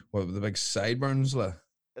 What with the big sideburns, like?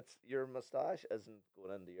 It's your moustache isn't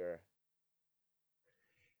going into your.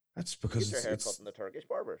 That's You because get your hair cut it's in the Turkish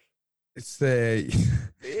barbers. it's the See?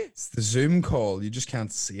 it's the Zoom call. You just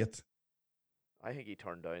can't see it. I think he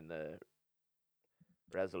turned down the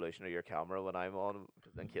resolution of your camera when I'm on,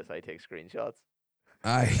 because in case I take screenshots.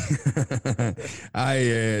 I,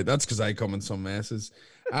 that's because I come in some messes.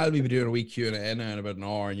 I'll be doing a wee Q&A now in about an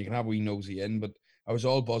hour, and you can have a wee nosy in. But I was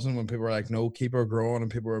all buzzing when people were like, "No, keep her growing," and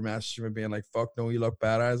people were messaging me being like, "Fuck no, you look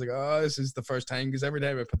better." I was like, "Oh, this is the first time," because every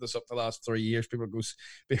time I put this up the last 3 years, people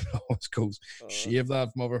always goes, "Shave that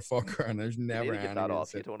motherfucker," and there's You need never to get that anybody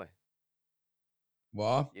off you, said, Tony.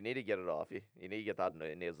 "What?" You need to get it off you. You need to get that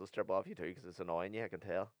nasal strip off you too, because it's annoying you. I can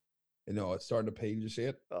tell. No, it's starting to peel. You see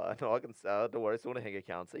it? No, I can. The worst only thing I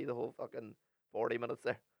can't see the whole fucking 40 minutes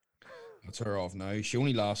there. That's her off now. She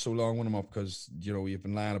only lasts so long when I'm up because you've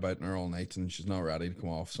been lying about her all night and she's not ready to come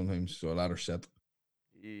off sometimes. So I let her sit.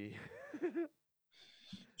 Yeah.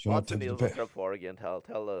 She What's the won't nasal strip for again? Tell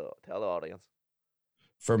the audience.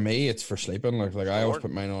 For me, it's for sleeping. Like I always Snoring?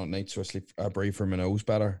 put mine on at night so I breathe through my nose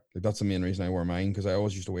better. Like that's the main reason I wear mine because I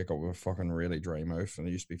always used to wake up with a fucking really dry mouth and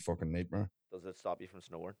it used to be fucking nightmare. Does it stop you from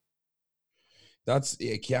snoring?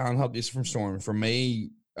 It can help you from snoring. For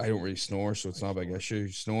me, I don't really snore, so it's not a big issue.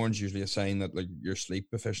 Snoring's usually a sign that like your sleep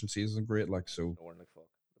efficiency isn't great. Like so, Snoring like fuck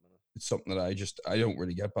at the minute. it's something that I don't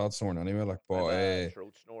really get bad snoring anyway. Like, I'm but a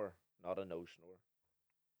throat snore, not a nose snore.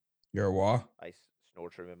 you're what? I snore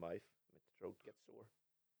through my mouth. My throat gets sore.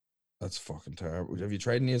 That's fucking terrible. Have you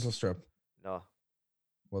tried nasal strip? No.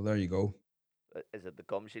 Well, there you go. Is it the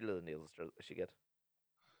gum shield or the nasal strip she get?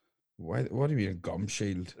 Why? What do you mean a gum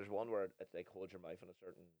shield? There's one where it like holds your mouth in a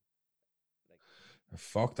certain like.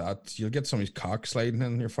 Fuck that. You'll get somebody's cock sliding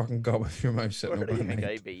in your fucking gum if your mouth's sitting Where do open you at think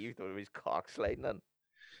night. I be? You thought it was cock sliding in.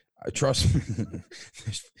 Trust me.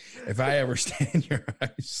 If I ever stay in your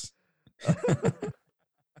house.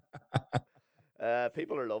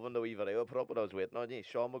 People are loving the wee video I put up when I was waiting on you.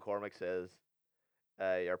 Sean McCormick says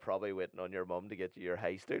you're probably waiting on your mum to get you your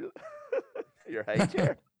high stool, your high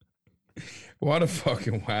chair. What a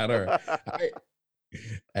fucking weather.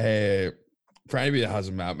 For anybody that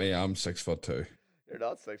hasn't met me, I'm 6'2". You're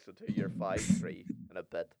not 6'2". You're 5'3" and a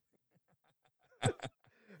bit.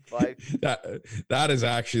 Five. That is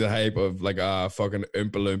actually the hype of like a fucking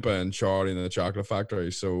Oompa Loompa and Charlie in the Chocolate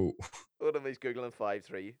Factory. So What am I googling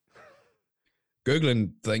 5'3"?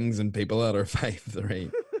 Googling things and people that are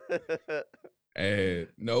 5'3".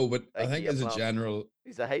 No, but I think IKEA as a plant. general,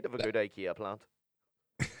 He's the height of a good IKEA plant.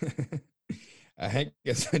 I think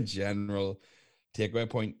it's a general takeaway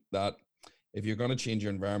point that if you're going to change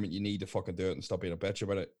your environment, you need to fucking do it and stop being a bitch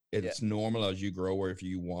about it. It's normal as you grow, or if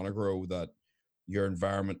you want to grow, that your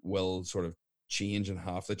environment will sort of change and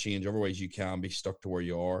have to change. Otherwise, you can be stuck to where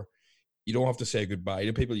you are. You don't have to say goodbye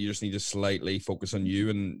to people. You just need to slightly focus on you,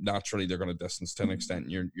 and naturally, they're going to distance to an extent.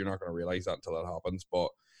 And you're not going to realize that until it happens.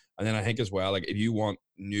 And then I think as well, like if you want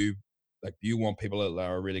you want people that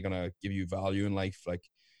are really going to give you value in life, like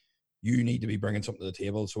you need to be bringing something to the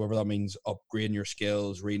table. So whether that means upgrading your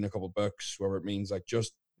skills, reading a couple of books, whether it means like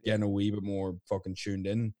just getting a wee bit more fucking tuned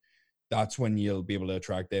in, that's when you'll be able to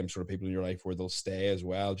attract them sort of people in your life where they'll stay as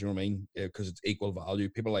well. Do you know what I mean? Because it's equal value.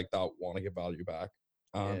 People like that want to get value back.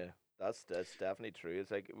 Yeah, that's definitely true.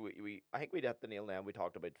 It's like I think we'd hit the nail now. We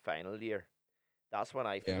talked about final year. That's when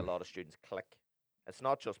I think Yeah. a lot of students click. It's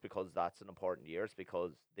not just because that's an important year. It's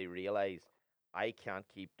because they realize I can't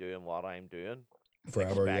keep doing what I'm doing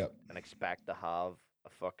Forever, yeah. and expect to have a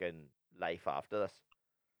fucking life after this.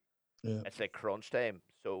 Yeah. It's like crunch time.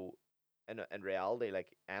 So in reality,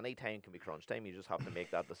 like any time can be crunch time. You just have to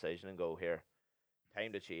make that decision and go here.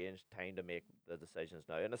 Time to change. Time to make the decisions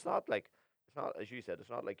now. And it's not as you said. It's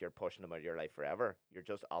not like you're pushing them out of your life forever. You're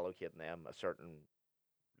just allocating them a certain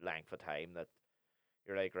length of time that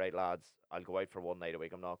you're like, right, lads, I'll go out for one night a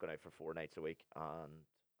week. I'm not going out for 4 nights a week, and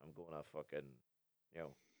I'm going to fucking,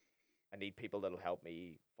 I need people that'll help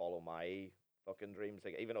me follow my fucking dreams.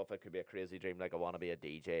 Like, even if it could be a crazy dream, like I want to be a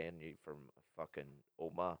DJ and you from fucking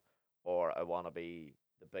Oma, or I want to be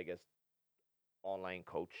the biggest online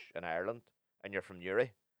coach in Ireland, and you're from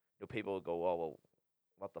Newry. People will go, oh well,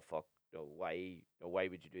 what the fuck? Why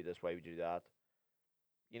would you do this? Why would you do that?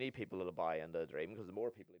 You need people that'll buy into the dream, because the more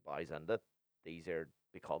people who buys into it, the easier it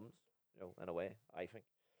becomes. In a way, I think.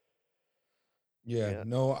 Yeah,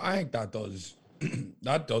 no, I think that does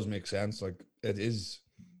that does make sense. Like it's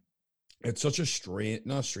such a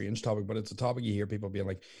not a strange topic, but it's a topic you hear people being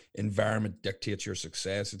like, environment dictates your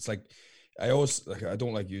success. It's like, I always like, I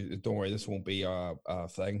don't like you. Don't worry, this won't be a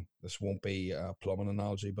thing. This won't be a plumbing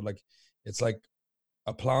analogy, but like, it's like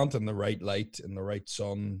a plant in the right light in the right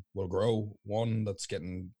sun will grow. One that's got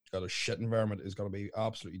a shit environment is going to be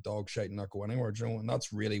absolutely dog shit and not go anywhere, you know? And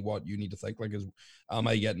that's really what you need to think, like, is, am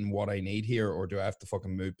I getting what I need here, or do I have to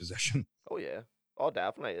fucking move position? Oh yeah, oh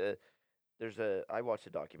definitely. I watched a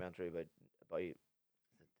documentary about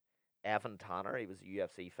Evan Tanner. He was a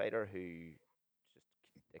UFC fighter who just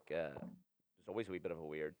like there's always a wee bit of a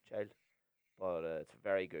weird child, but it's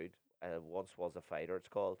very good. Once was a fighter. It's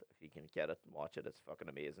called. If you can get it and watch it, it's fucking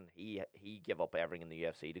amazing. He gave up everything in the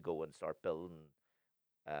UFC to go and start building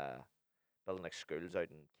like schools out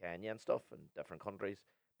in Kenya and stuff in different countries.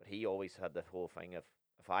 But he always had the whole thing of,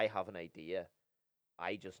 if I have an idea,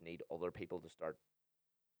 I just need other people to start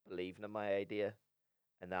believing in my idea,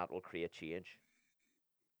 and that will create change.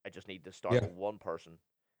 I just need to start with one person,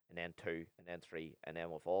 and then two, and then three, and then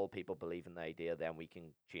with all people believing the idea, then we can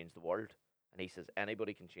change the world. And he says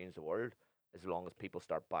anybody can change the world as long as people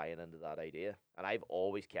start buying into that idea. And I've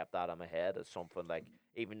always kept that in my head as something like,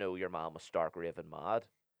 even though your mom was stark raving mad,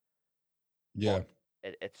 Yeah.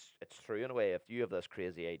 it's true in a way. If you have this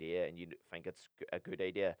crazy idea and you think it's a good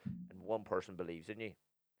idea, and one person believes in you,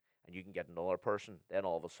 and you can get another person, then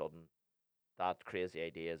all of a sudden, that crazy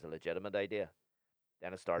idea is a legitimate idea.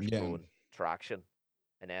 Then it starts growing traction,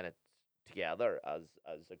 and then it's together as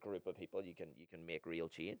a group of people, you can make real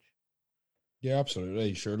change. Yeah,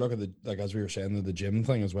 absolutely. Sure. Look at as we were saying, the gym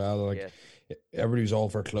thing as well. Like, everybody's all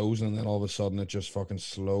for closing, and then all of a sudden it just fucking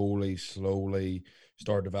slowly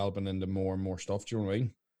start developing into more and more stuff. Do you know what I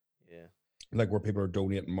mean? Yeah. Like, where people are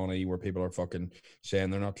donating money, where people are fucking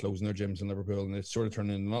saying they're not closing their gyms in Liverpool, and it's sort of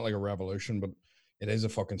turning into not like a revolution, but it is a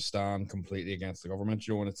fucking stand completely against the government,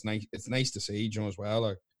 you know, and it's nice. It's nice to see, you know, as well.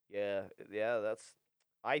 Like, yeah,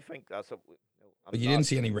 I think that's you didn't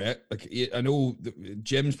see any rate. Like, I know the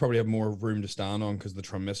gyms probably have more room to stand on because the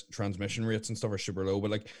transmission rates and stuff are super low, but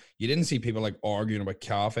like, you didn't see people like arguing about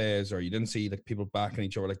cafes, or you didn't see like people backing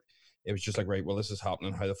each other. Like, it was just like, right, well, this is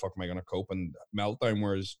happening. How the fuck am I going to cope? And meltdown.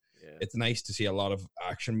 Whereas it's nice to see a lot of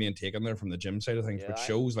action being taken there from the gym side of things, which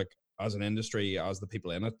shows, like, as an industry, as the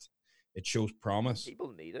people in it, it shows promise.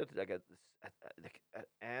 People need it. Like at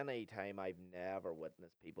any time, I've never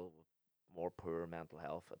witnessed people with more poor mental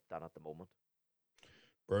health than at the moment.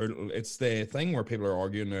 Brutal. It's the thing where people are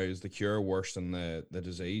arguing now, is the cure worse than the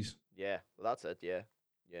disease? Yeah, well, that's it. Yeah.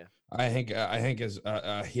 I think I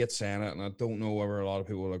hate saying it, and I don't know whether a lot of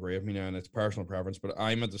people will agree with me now, and it's personal preference, but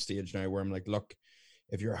I'm at the stage now where I'm like, look,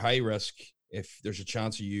 if you're high risk, if there's a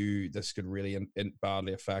chance of this could really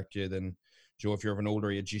badly affect you, then, Joe, if you're of an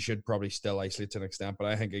older age, you should probably still isolate to an extent. But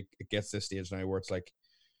I think it gets to this stage now where it's like,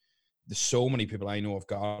 there's so many people I know have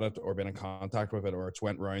got it or been in contact with it, or it's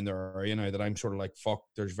went around their area now, that I'm sort of like, fuck,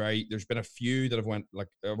 there's been a few that have went, like,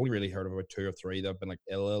 I've only really heard of about 2 or 3 that have been like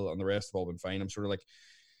ill, and the rest have all been fine. I'm sort of like,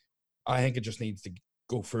 I think it just needs to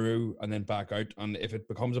go through and then back out. And if it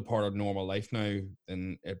becomes a part of normal life now,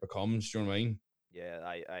 then it becomes, do you know what I mean? Yeah,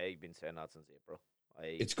 I've been saying that since April.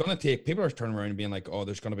 It's going to take, people are turning around and being like, oh,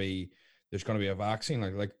 there's going to be a vaccine.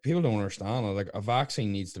 Like people don't understand. Like, a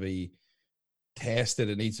vaccine needs to be tested,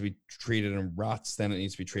 it needs to be treated in rats, then it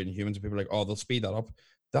needs to be treated in humans. And people are like, oh, they'll speed that up.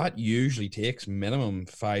 That usually takes minimum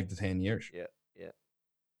 5 to 10 years. Yeah.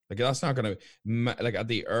 Like that's not gonna like at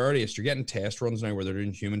the earliest. You're getting test runs now where they're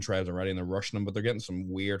doing human trials already and they're rushing them, but they're getting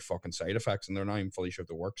some weird fucking side effects and they're not even fully sure if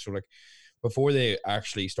they work. So like before they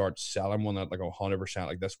actually start selling one that like 100%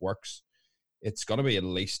 like this works, it's gonna be at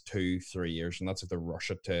least 2-3 years, and that's if they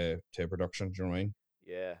rush it to production. Do you know what I mean?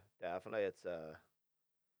 Yeah, definitely. But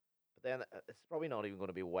then it's probably not even going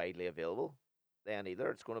to be widely available then either.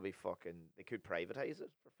 It's going to be fucking. They could privatize it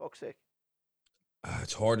for fuck's sake.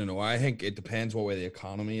 It's hard to know. I think it depends what way the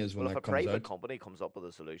economy is when Well, if a that comes private out. company comes up with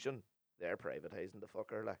a solution, they're privatizing the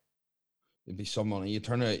fucker. Like, It'd be some money. You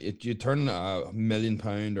turn £1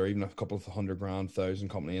 million or even a couple of $100,000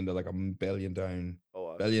 company into like $1 billion down.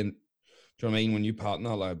 oh, Billion. Do you know what I mean? When you patent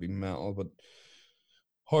that, that'd be mental. But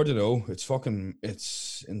hard to know.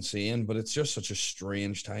 It's insane. But it's just such a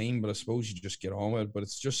strange time. But I suppose you just get on with it. But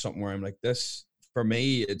it's just something where I'm like this. For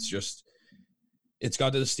me, it's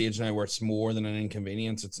got to the stage now where it's more than an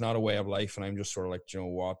inconvenience. It's not a way of life, and I'm just sort of like, you know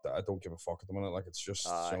what? I don't give a fuck at the minute. Like it's just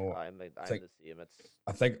so. I'm the like- same. It's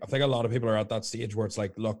I think a lot of people are at that stage where it's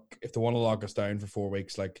like, look, if they want to lock us down for 4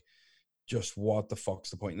 weeks, like, just what the fuck's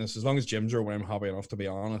the point in this? As long as gyms are open, I'm happy enough, to be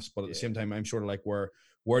honest. But at the same time, I'm sort of like, where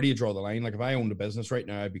do you draw the line? Like, if I owned a business right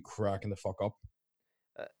now, I'd be cracking the fuck up.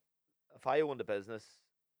 if I owned a business,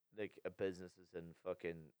 like a business is in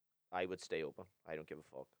fucking, I would stay open. I don't give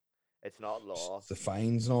a fuck. It's not law. The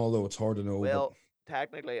fines and all, though, it's hard to know. Well,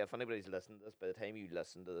 technically, if anybody's listening to this, by the time you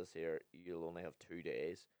listen to this here, you'll only have 2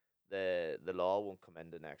 days. The law won't come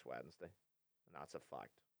into next Wednesday, and that's a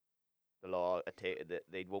fact. The law,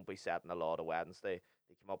 they won't be setting the law to Wednesday.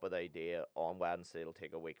 They come up with the idea on Wednesday. It'll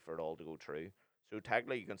take a week for it all to go through. So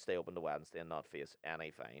technically, you can stay open to Wednesday and not face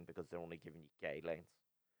any fine because they're only giving you guidelines.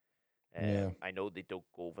 Yeah. I know they don't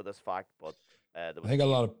go for this fact, but there I think a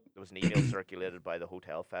lot of was an email circulated by the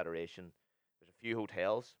Hotel Federation. There's a few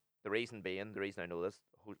hotels. The reason I know this,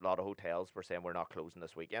 a lot of hotels were saying we're not closing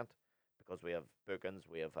this weekend because we have bookings,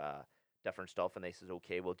 we have different stuff, and they says,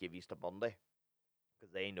 okay, we'll give you to Monday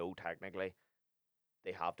because they know technically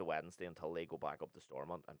they have to Wednesday until they go back up to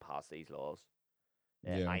Stormont and pass these laws.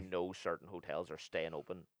 Yeah. I know certain hotels are staying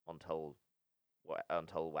open until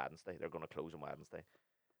Wednesday. They're going to close on Wednesday.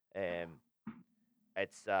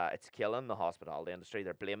 It's killing the hospitality industry.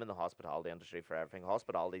 They're blaming the hospitality industry for everything.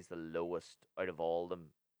 Hospitality is the lowest out of all of them,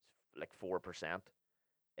 like 4%.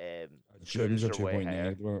 gyms are schools way 2.9 higher.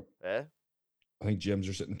 at the moment. I think gyms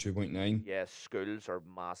are sitting 2.9. Yeah, schools are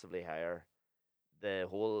massively higher. The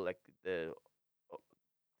whole the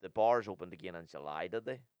bars opened again in July, did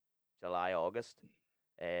they? July, August.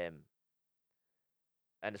 And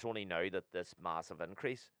it's only now that this massive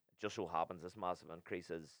increase. It just so happens this massive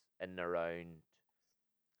increase is in around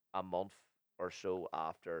a month or so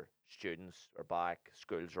after students are back,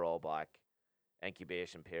 schools are all back,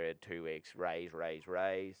 incubation period 2 weeks, rise.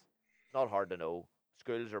 Not hard to know.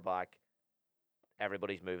 Schools are back.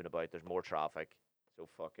 Everybody's moving about. There's more traffic. So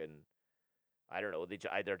fucking, I don't know.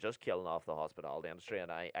 They're just killing off the hospitality industry,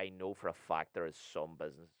 and I know for a fact there is some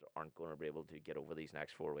businesses that aren't going to be able to get over these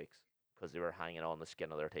next 4 weeks because they were hanging on the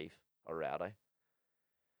skin of their teeth already.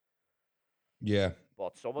 Yeah.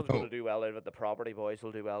 But someone's going to do well out of it. The property boys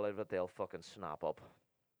will do well out of it. They'll fucking snap up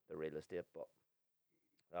the real estate. But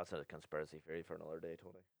that's a conspiracy theory for another day,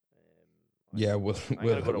 Tony. Yeah, I'm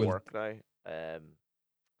going to go to work now.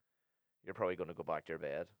 You're probably going to go back to your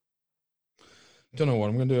bed. Don't know what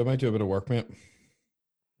I'm going to do. I might do a bit of work, mate.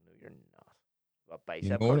 No, you're not. What, You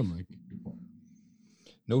bicep know what curls? I'm like.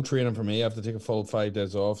 No training for me. I have to take a full 5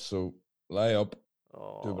 days off, so lie up. do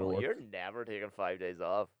a bit of Oh, work. you're never taking 5 days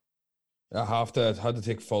off. I had to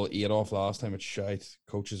take full 8 off last time. It's shite.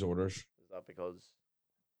 Coach's orders. Is that because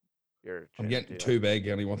you're I'm training getting too too hard? big,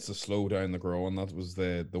 and he wants to slow down the growing. That was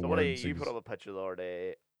the Somebody, words. you put up a picture the other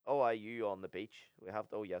day. Oh, are you on the beach? We have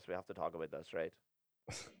to. Oh, yes, we have to talk about this, right?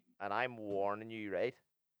 And I'm warning you, right?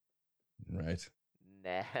 Right.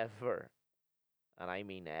 Never, and I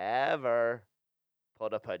mean ever,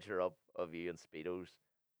 put a picture up of you in Speedos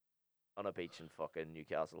on a beach in fucking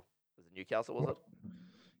Newcastle. Was it Newcastle, was it?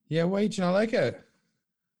 Yeah, why do you not like it?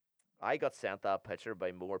 I got sent that picture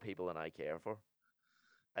by more people than I care for.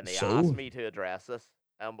 And they So? asked me to address this.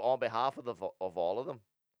 On behalf of of all of them,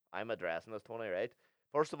 I'm addressing this, Tony, right?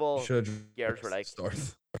 First of all, Should Gareth were like, start.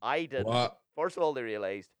 I did. What? First of all, they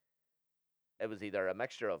realised it was either a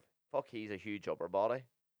mixture of, fuck, he's a huge upper body,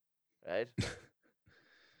 right?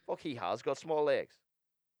 Fuck, he has got small legs.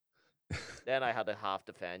 Then I had to half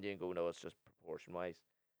defend you and go, no, it's just proportion-wise.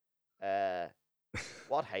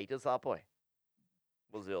 What height is that boy?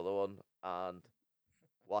 Was the other one. And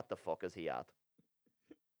what the fuck is he at?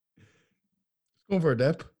 Going for a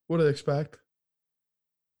dip. What do they expect?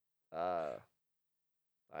 Uh,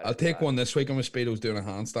 I'll take one this week. I'm a Speedo's doing a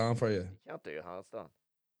handstand for you. You can't do a handstand.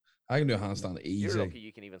 I can do a handstand You're lucky easy.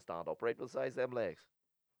 you can even stand upright besides them legs.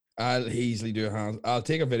 I'll easily do a hand. I'll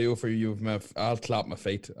take a video for you of I'll clap my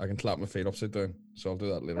feet. I can clap my feet upside down. So I'll do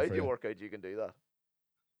that later How for do you you. work out you can do that?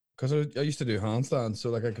 Because I used to do handstands, so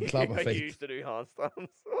like I can clap my You feet. used to do handstands.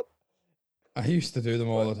 I used to do them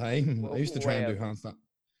all the time. I used to try and do When? handstand.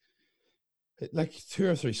 Like 2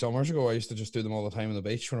 or 3 summers ago, I used to just do them all the time on the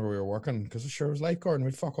beach whenever we were working. Because sure, it was lifeguard and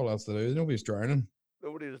we'd fuck all else to do. Nobody's drowning.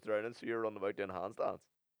 Nobody was drowning, so you're running about doing handstands.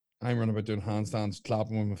 I'm running about doing handstands,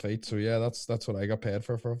 clapping with my feet. So yeah, that's what I got paid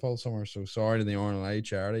for a full summer. So sorry to the RNLI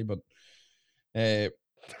charity, but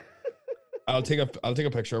I'll take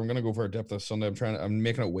a picture. I'm gonna go for a dip this Sunday. I'm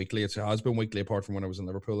making it weekly. It has been weekly apart from when I was in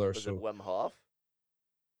Liverpool there. Was it So Wim Hof?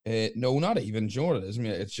 no, not even. Do you know what it is? I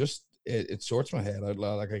mean, it's just it sorts my head out.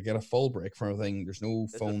 Like I get a full break from everything. There's no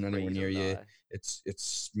Is it phone anywhere near freezing you. now?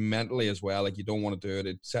 It's mentally as well. Like you don't want to do it.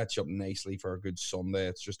 It sets you up nicely for a good Sunday.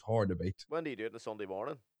 It's just hard to beat. When do you do it on a Sunday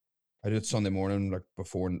morning? I do it Sunday morning, like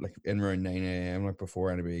before, like in around 9 a.m. Like before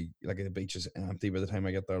anybody, like the beach is empty by the time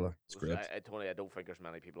I get there. Like it's great. Tony, I don't think there's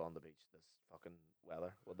many people on the beach this fucking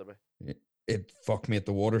weather, would there be? It fuck me.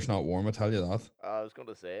 The water's not warm. I tell you that. I was going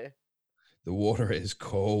to say. The water is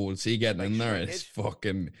cold. See, getting Like in there, it's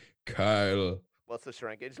fucking cold. What's the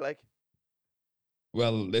shrinkage like?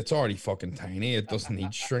 Well, it's already fucking tiny. It doesn't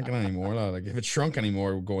need shrinking anymore. Like if it shrunk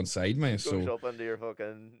anymore, it would go inside me. Goes So up into your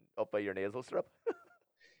fucking up by your nasal strip.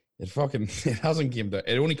 it hasn't came down.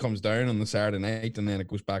 It only comes down on the Saturday night and then it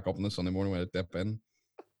goes back up on the Sunday morning when it dip in.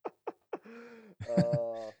 Oh,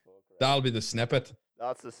 fuck right. That'll be the snippet.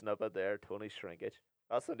 That's the snippet there, Tony Shrinkage.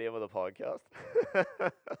 That's the name of the podcast.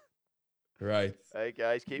 Right. Hey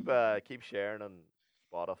guys, keep sharing on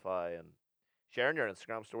Spotify and sharing your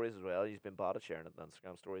Instagram stories as well. You've been bad at sharing it on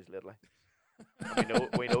Instagram stories lately.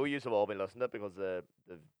 we know you've all been listening to it because the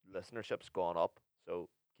listenership's gone up. So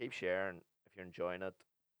keep sharing if you're enjoying it.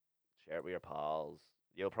 Share it with your pals.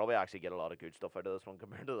 You'll probably actually get a lot of good stuff out of this one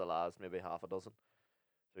compared to the last maybe half a dozen.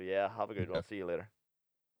 So yeah, have a good one. See you later.